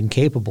 Kind of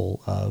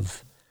incapable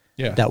of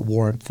that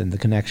warmth and the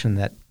connection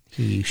that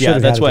he should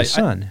have had with his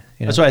son.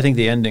 That's why I think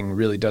the ending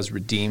really does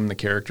redeem the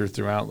character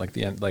throughout. Like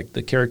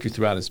the character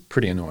throughout is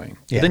pretty annoying.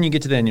 Yeah. But then you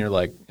get to the end, you're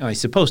like, oh, he's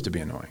supposed to be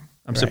annoying.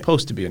 I'm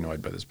supposed to be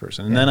annoyed by this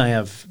person. And then I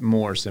have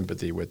more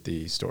sympathy with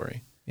the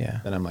story. Yeah.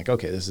 Then I'm like,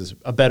 okay, this is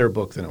a better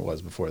book than it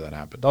was before that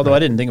happened. Although I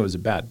didn't think it was a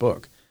bad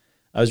book.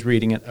 I was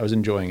reading it. I was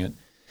enjoying it.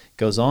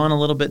 Goes on a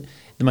little bit.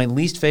 My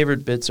least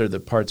favorite bits are the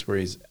parts where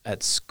he's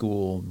at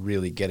school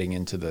really getting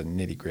into the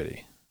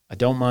nitty-gritty. I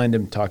don't mind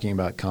him talking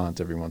about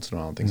Kant every once in a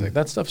while and things like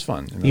that. Stuff's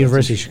fun.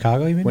 University of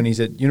Chicago, you mean? When he's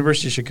at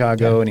University of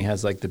Chicago and he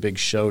has like the big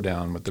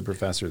showdown with the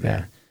professor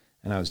there.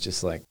 Yeah. And I was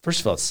just like, first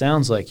of all, it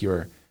sounds like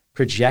you're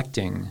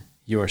projecting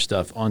your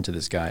stuff onto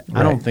this guy. Right.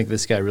 I don't think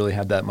this guy really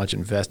had that much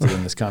invested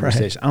in this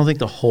conversation. I don't think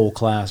the whole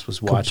class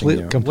was watching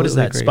you. What is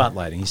that? Agree.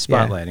 Spotlighting. He's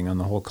spotlighting on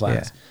the whole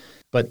class.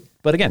 Yeah.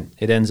 But again,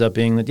 it ends up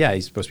being that,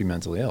 he's supposed to be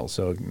mentally ill.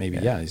 So maybe,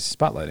 he's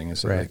spotlighting.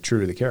 It's like true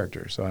to the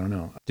character. So I don't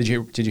know. Did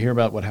you hear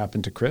about what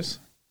happened to Chris?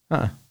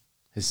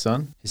 His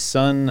son? He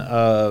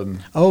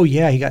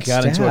got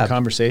stabbed. Into a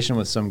conversation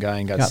with some guy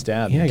and got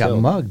stabbed. Yeah, he got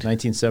mugged.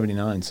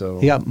 1979. So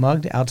he got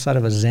mugged outside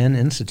of a Zen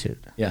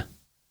institute. Yeah.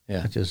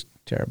 Which is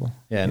terrible.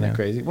 Yeah, isn't that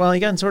crazy? Well, he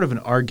got in sort of an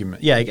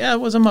argument. Yeah, it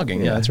was a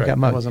mugging. Yeah, that's right. It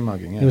was a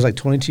mugging. Yeah. He was like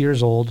 22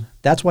 years old.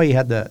 That's why he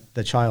had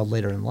the child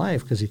later in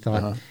life, because he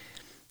thought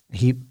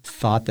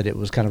that it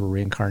was kind of a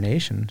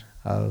reincarnation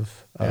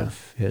of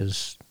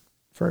his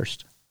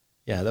first.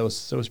 Yeah, that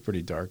was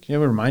pretty dark. It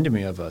reminded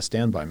me of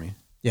Stand By Me.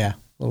 Yeah, a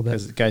little bit.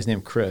 Because the guy's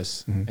named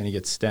Chris, and he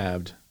gets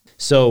stabbed.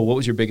 So what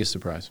was your biggest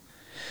surprise?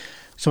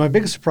 So my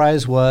biggest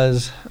surprise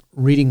was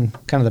reading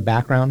kind of the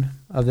background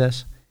of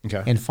this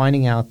and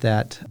finding out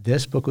that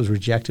this book was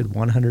rejected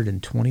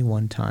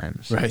 121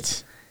 times.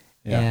 Right.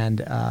 Yeah.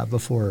 And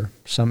before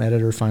some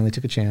editor finally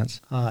took a chance.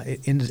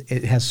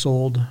 It has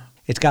sold,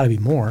 it's got to be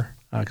more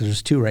because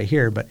there's 2 right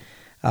here, but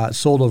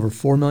sold over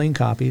 4 million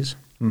copies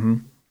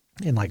in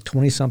like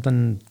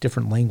 20-something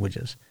different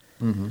languages.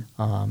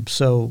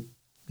 So,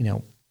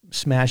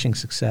 smashing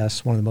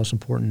success, one of the most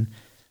important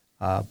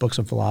books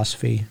on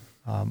philosophy,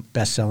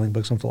 best-selling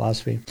books on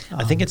philosophy.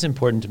 I think it's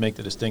important to make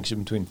the distinction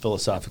between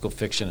philosophical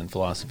fiction and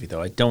philosophy,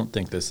 though. I don't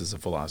think this is a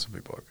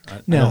philosophy book.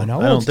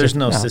 There's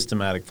no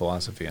systematic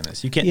philosophy in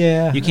this. You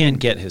can't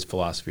get his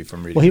philosophy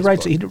from reading. Well, he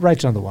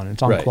writes another one.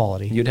 It's on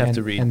quality. You'd have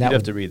to read. You'd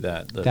have to read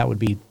that. That would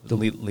be the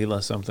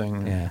Leela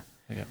something. Yeah,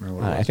 I can't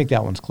remember what it was. I think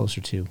that one's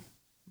closer to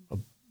a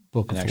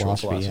book of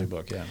philosophy. Philosophy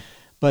book. Yeah.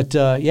 But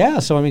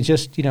so I mean,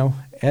 just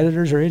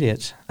editors are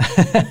idiots.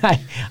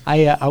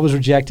 I was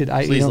rejected.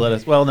 Please let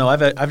us. Well, no,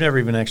 I've never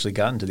even actually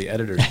gotten to the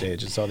editor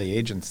stage. It's all the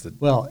agents that.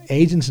 Well,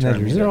 agents and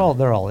editors, they're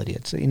all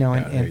idiots. There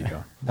you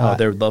go.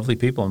 They're lovely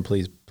people, and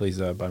please buy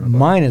my book.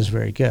 Mine is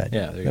very good.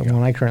 Yeah, there you the go.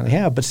 one I currently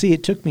have. But see,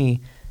 it took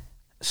me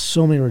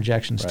so many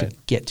rejections to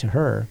get to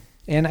her,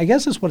 and I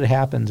guess that's what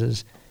happens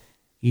is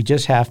you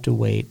just have to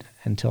wait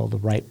until the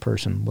right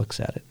person looks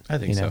at it. I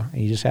think so.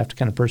 And you just have to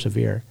kind of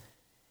persevere.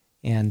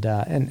 And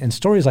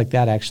stories like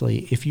that,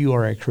 actually, if you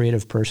are a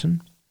creative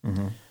person,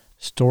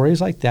 stories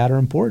like that are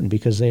important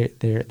because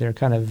they're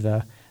kind of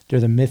they're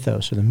the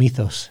mythos or the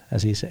mythos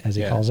as he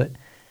calls it,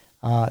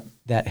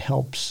 that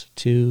helps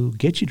to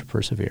get you to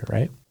persevere,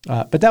 right?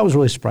 But that was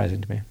really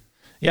surprising to me.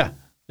 Yeah,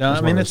 no,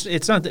 I mean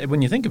it's not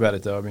when you think about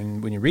it though. I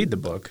mean, when you read the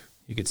book,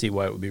 you could see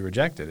why it would be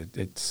rejected.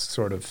 It's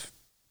sort of.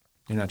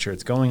 You're not sure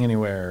it's going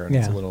anywhere, and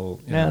it's a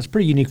little... it's a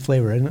pretty unique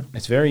flavor, isn't it?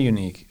 It's very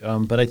unique,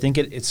 but I think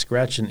it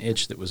scratched an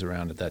itch that was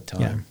around at that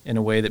time in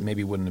a way that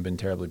maybe wouldn't have been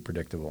terribly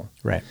predictable.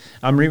 Right.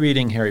 I'm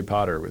rereading Harry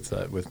Potter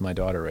with my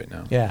daughter right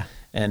now. Yeah.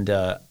 And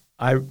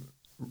I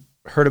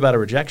heard about a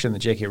rejection that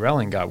J.K.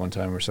 Rowling got one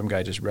time where some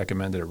guy just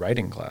recommended a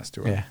writing class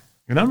to her. Yeah.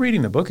 And I'm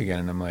reading the book again,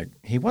 and I'm like,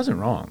 he wasn't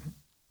wrong.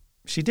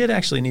 She did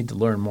actually need to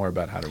learn more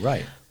about how to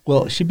write.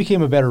 Well, she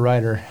became a better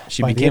writer.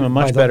 She became a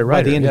much better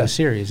writer by the end of the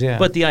series. Yeah,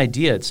 but the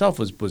idea itself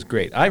was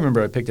great. I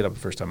remember I picked it up the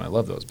first time. I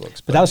love those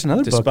books. But that was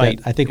another book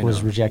that I think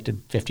was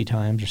rejected 50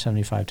 times or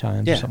 75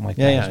 times or something like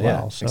that as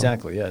well. So.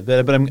 Exactly. Yeah,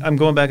 but I'm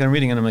going back and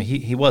reading, and I'm like,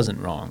 he wasn't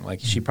wrong. Like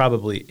she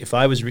probably,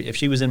 if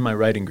she was in my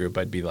writing group,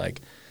 I'd be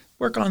like,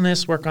 work on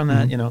this, work on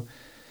that,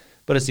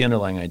 But it's the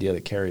underlying idea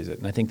that carries it,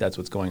 and I think that's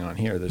what's going on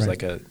here.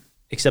 There's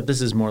except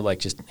this is more like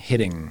just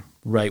hitting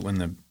right when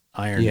the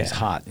iron is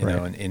hot,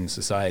 in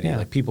society. Yeah.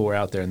 Like people were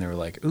out there and they were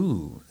like,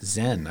 ooh,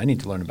 Zen. I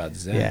need to learn about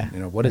Zen.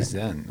 Yeah. What is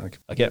Zen? Like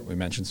we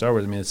mentioned Star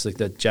Wars. I mean, it's like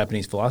the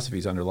Japanese philosophy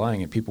is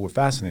underlying it. People were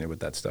fascinated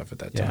with that stuff at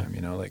that time,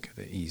 like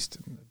the East.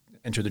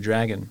 Enter the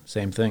Dragon,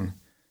 same thing.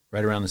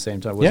 Right around the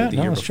same time. Was it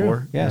the year before?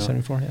 True. Yeah,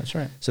 74. Yeah, that's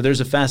right. So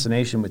there's a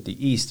fascination with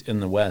the East and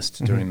the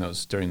West during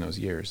those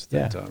years.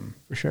 That,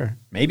 for sure.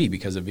 Maybe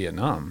because of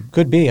Vietnam.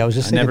 Could be. I was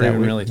just thinking never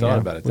even really thought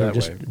about it that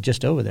way.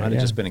 Just over there. I'd have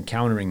just been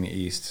encountering the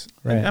East.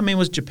 Right. I mean, it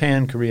was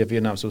Japan, Korea,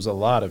 Vietnam, so it was a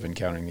lot of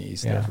encountering the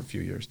East there for a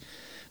few years.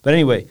 But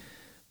anyway,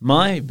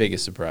 my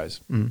biggest surprise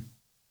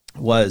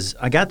was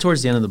I got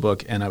towards the end of the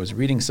book and I was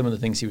reading some of the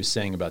things he was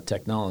saying about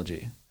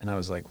technology. And I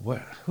was like,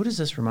 "What? Who does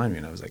this remind me?"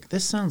 And I was like,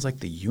 "This sounds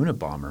like the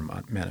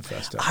Unabomber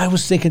manifesto." I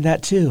was thinking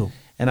that too.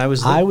 And I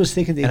was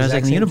thinking the exact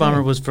same thing. The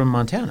Unabomber was from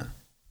Montana.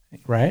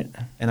 Right.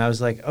 And I was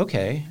like,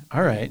 okay,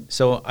 all right.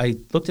 So I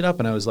looked it up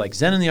and I was like,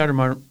 Zen in the Art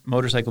of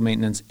Motorcycle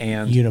Maintenance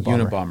and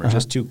Unabomber,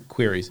 just two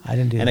queries. I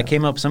didn't do that. And it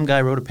came up, some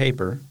guy wrote a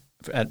paper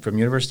from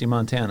University of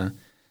Montana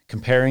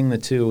comparing the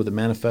two, the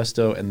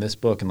manifesto and this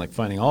book, and like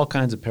finding all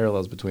kinds of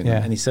parallels between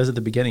them. And he says at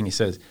the beginning, he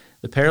says,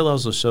 the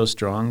parallels were so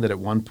strong that at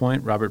one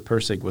point, Robert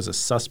Pirsig was a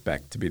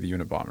suspect to be the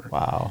Unabomber.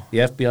 Wow. The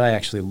FBI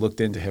actually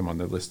looked into him on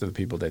the list of the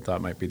people they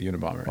thought might be the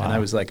Unabomber. Wow. And I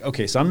was like,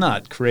 okay, so I'm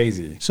not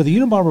crazy. So the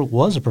Unabomber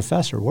was a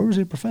professor. Where was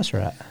he a professor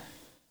at?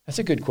 That's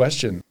a good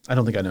question. I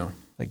don't think I know.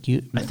 I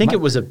think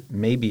it was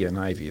maybe an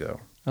Ivy,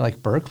 though.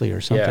 Like Berkeley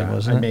or something,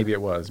 wasn't it? Maybe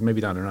it was.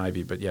 Maybe not an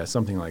Ivy, but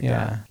something like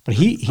that. But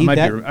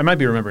I might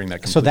be remembering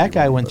that completely. So that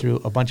guy went through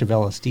a bunch of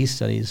LSD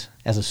studies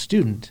as a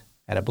student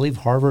at, I believe,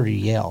 Harvard or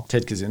Yale.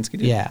 Ted Kaczynski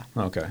did? Yeah.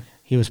 Okay.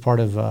 He was part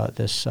of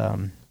this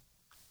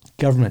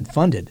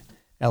government-funded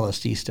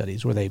LSD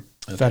studies where they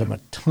fed him a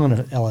ton of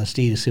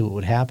LSD to see what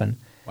would happen.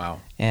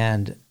 Wow.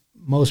 And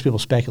most people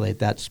speculate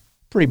that's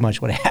pretty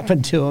much what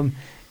happened to him.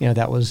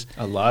 That was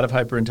a lot of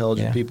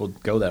hyper-intelligent people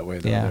go that way.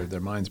 Though. Their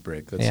minds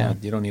break.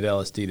 That's you don't need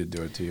LSD to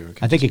do it to you.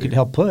 I think it could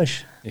help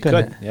push. It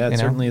could. Yeah, it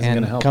certainly is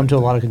going to help. Come to a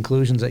lot of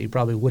conclusions that you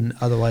probably wouldn't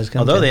otherwise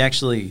come to. Although they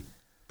actually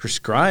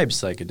prescribe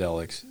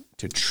psychedelics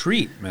to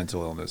treat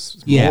mental illness.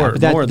 But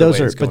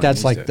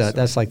that's like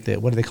the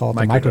what do they call it?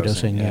 The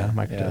microdosing.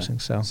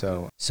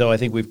 Microdosing. So I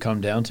think we've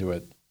come down to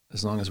it.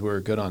 As long as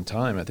we're good on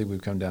time, I think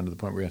we've come down to the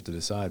point where we have to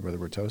decide whether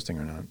we're toasting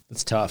or not.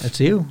 It's tough. It's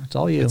you. It's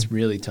all you. It's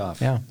really tough.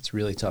 Yeah. It's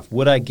really tough.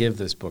 Would I give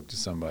this book to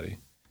somebody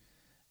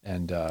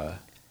and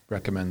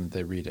recommend that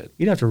they read it?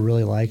 You'd have to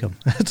really like them.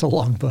 It's a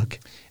long book.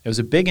 It was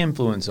a big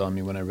influence on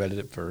me when I read it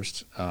at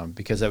first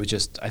because I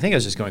think I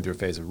was just going through a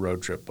phase of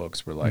road trip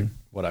books were like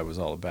what I was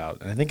all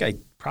about. And I think I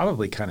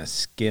probably kind of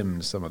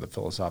skimmed some of the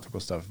philosophical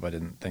stuff if I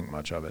didn't think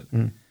much of it.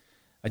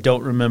 I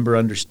don't remember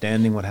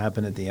understanding what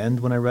happened at the end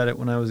when I read it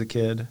when I was a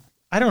kid.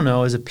 I don't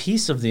know. As a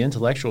piece of the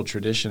intellectual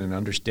tradition and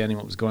understanding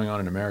what was going on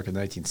in America in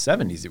the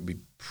 1970s, it would be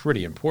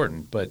pretty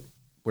important. But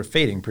we're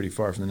fading pretty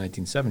far from the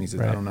 1970s.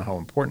 Right. I don't know how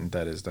important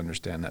that is to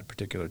understand that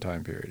particular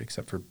time period,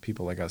 except for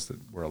people like us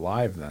that were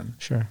alive then.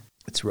 Sure.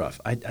 It's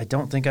rough. I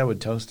don't think I would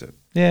toast it.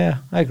 Yeah,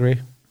 I agree.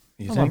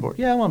 You I'm think? on board.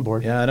 Yeah, I'm on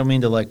board. Yeah, I don't mean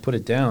to put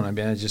it down. I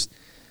mean, I just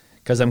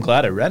because I'm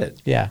glad I read it.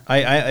 Yeah,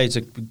 it's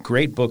a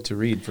great book to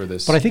read for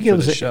this. But I think it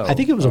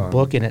was a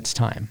book in its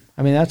time.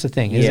 I mean, that's the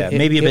thing.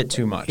 Maybe a bit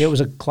too much. It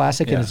was a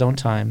classic in its own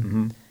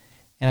time,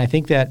 and I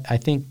think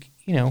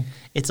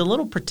it's a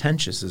little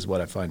pretentious, is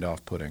what I find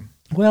off-putting.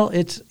 Well,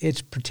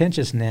 it's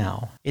pretentious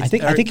now. He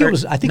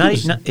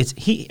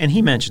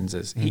mentions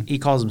this. He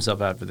calls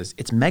himself out for this.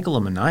 It's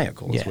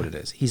megalomaniacal is what it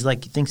is. He's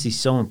like, he thinks he's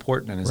so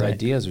important and his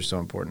ideas are so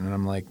important. And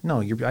I'm like, no,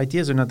 your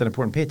ideas are not that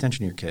important. Pay attention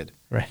to your kid.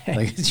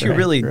 Right. You're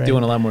really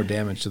doing a lot more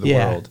damage to the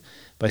world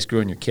by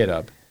screwing your kid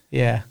up.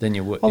 Yeah. Than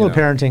you would. Although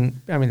parenting,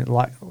 I mean,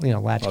 latchkey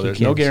kids.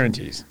 There's no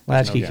guarantees.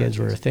 Latchkey kids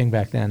were a thing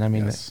back then. I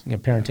mean,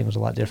 parenting was a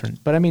lot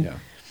different. But I mean,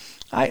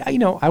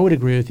 I would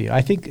agree with you.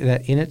 I think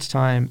that in its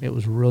time, it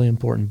was a really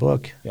important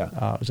book.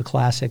 Yeah. It was a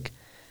classic.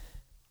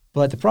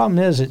 But the problem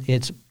is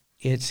it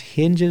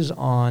hinges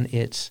on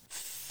its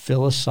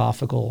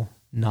philosophical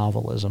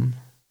novelism,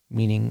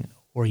 meaning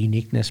or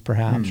uniqueness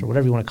perhaps, or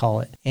whatever you want to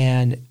call it.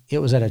 And it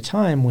was at a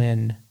time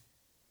when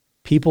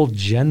people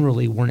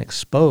generally weren't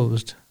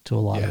exposed to a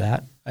lot of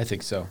that. I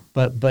think so.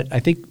 But I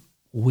think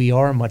we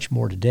are much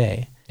more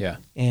today. Yeah.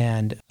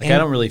 And I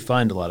don't really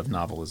find a lot of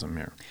novelism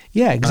here.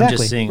 Yeah, exactly. I'm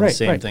just seeing the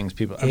same things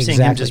people. I'm seeing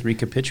him just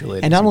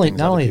recapitulating. And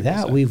not only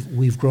that,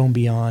 we've grown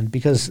beyond,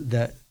 because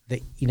the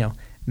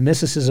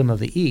mysticism of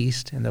the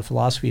East and the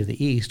philosophy of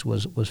the East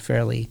was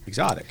fairly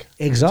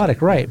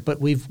exotic, right? But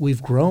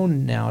we've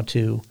grown now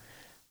to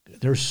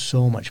there's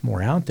so much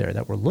more out there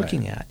that we're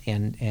looking at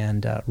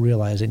and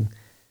realizing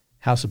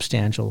how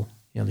substantial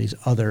these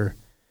other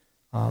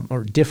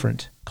or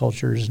different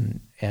cultures and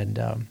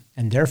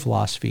their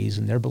philosophies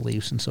and their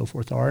beliefs and so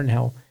forth are, and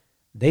how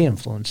they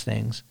influence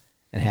things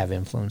and have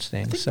influenced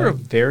things. I think for a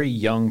very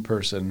young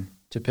person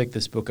to pick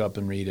this book up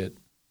and read it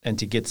and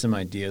to get some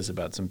ideas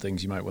about some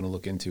things you might want to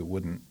look into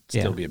wouldn't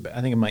still be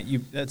I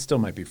think that still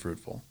might be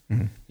fruitful,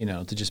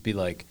 to just be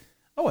like,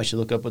 oh, I should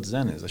look up what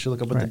Zen is. I should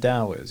look up what the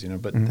Tao is,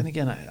 But then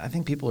again, I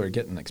think people are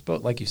getting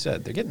exposed, like you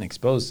said, they're getting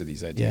exposed to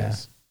these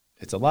ideas.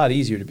 Yeah. It's a lot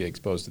easier to be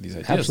exposed to these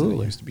ideas than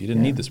it used to be. You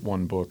didn't need this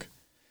one book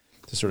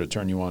to sort of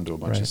turn you on to a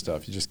bunch of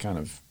stuff. You just kind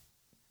of,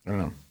 I don't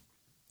know.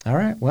 All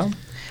right. Well,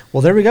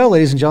 there we go,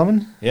 ladies and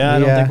gentlemen. Yeah, I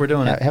don't think we're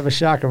doing it. Have a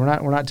shocker. We're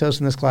not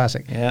toasting this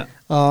classic. Yeah.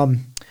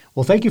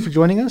 Well, thank you for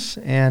joining us,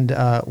 and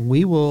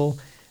we will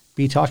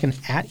be talking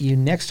at you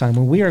next time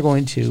when we are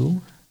going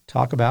to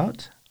talk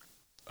about.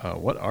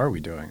 What are we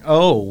doing?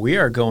 Oh, we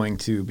are going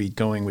to be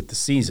going with the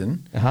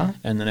season,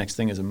 and the next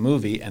thing is a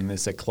movie, and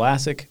it's a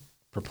classic.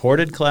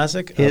 Purported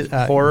classic of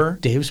horror.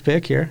 Dave's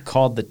pick here.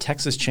 Called The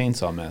Texas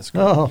Chainsaw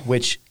Massacre.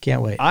 Which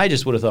can't wait. I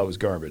just would have thought was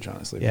garbage,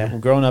 honestly. Yeah.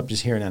 Growing up,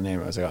 just hearing that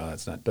name, I was like, oh,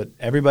 that's not. But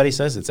everybody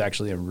says it's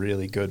actually a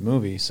really good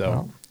movie.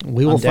 So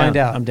we will find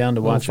out. I'm down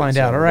to watch it. We'll find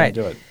out. All right.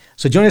 Do it.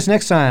 So join us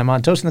next time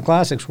on Toasting the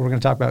Classics, where we're going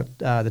to talk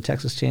about the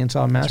Texas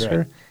Chainsaw Massacre.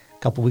 Right. A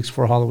couple weeks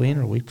before Halloween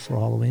or a week before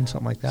Halloween,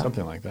 something like that.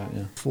 Something like that,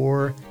 yeah.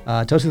 For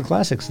Toasting the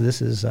Classics,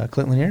 this is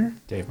Clint Lanier.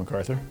 Dave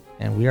MacArthur.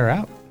 And we are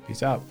out.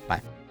 Peace out.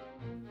 Bye.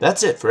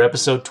 That's it for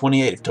episode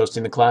 28 of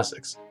Toasting the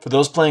Classics. For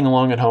those playing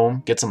along at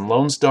home, get some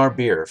Lone Star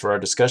beer for our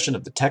discussion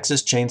of the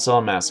Texas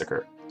Chainsaw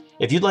Massacre.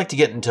 If you'd like to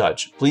get in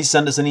touch, please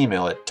send us an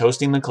email at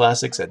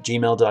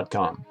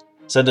toastingtheclassics@gmail.com.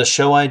 Send us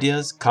show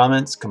ideas,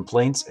 comments,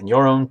 complaints, and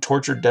your own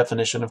tortured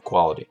definition of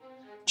quality.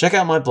 Check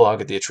out my blog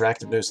at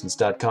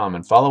theattractivenuisance.com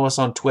and follow us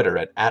on Twitter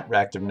at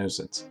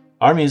 @ractivenuisance.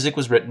 Our music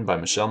was written by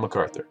Michelle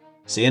MacArthur.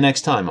 See you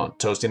next time on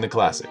Toasting the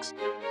Classics.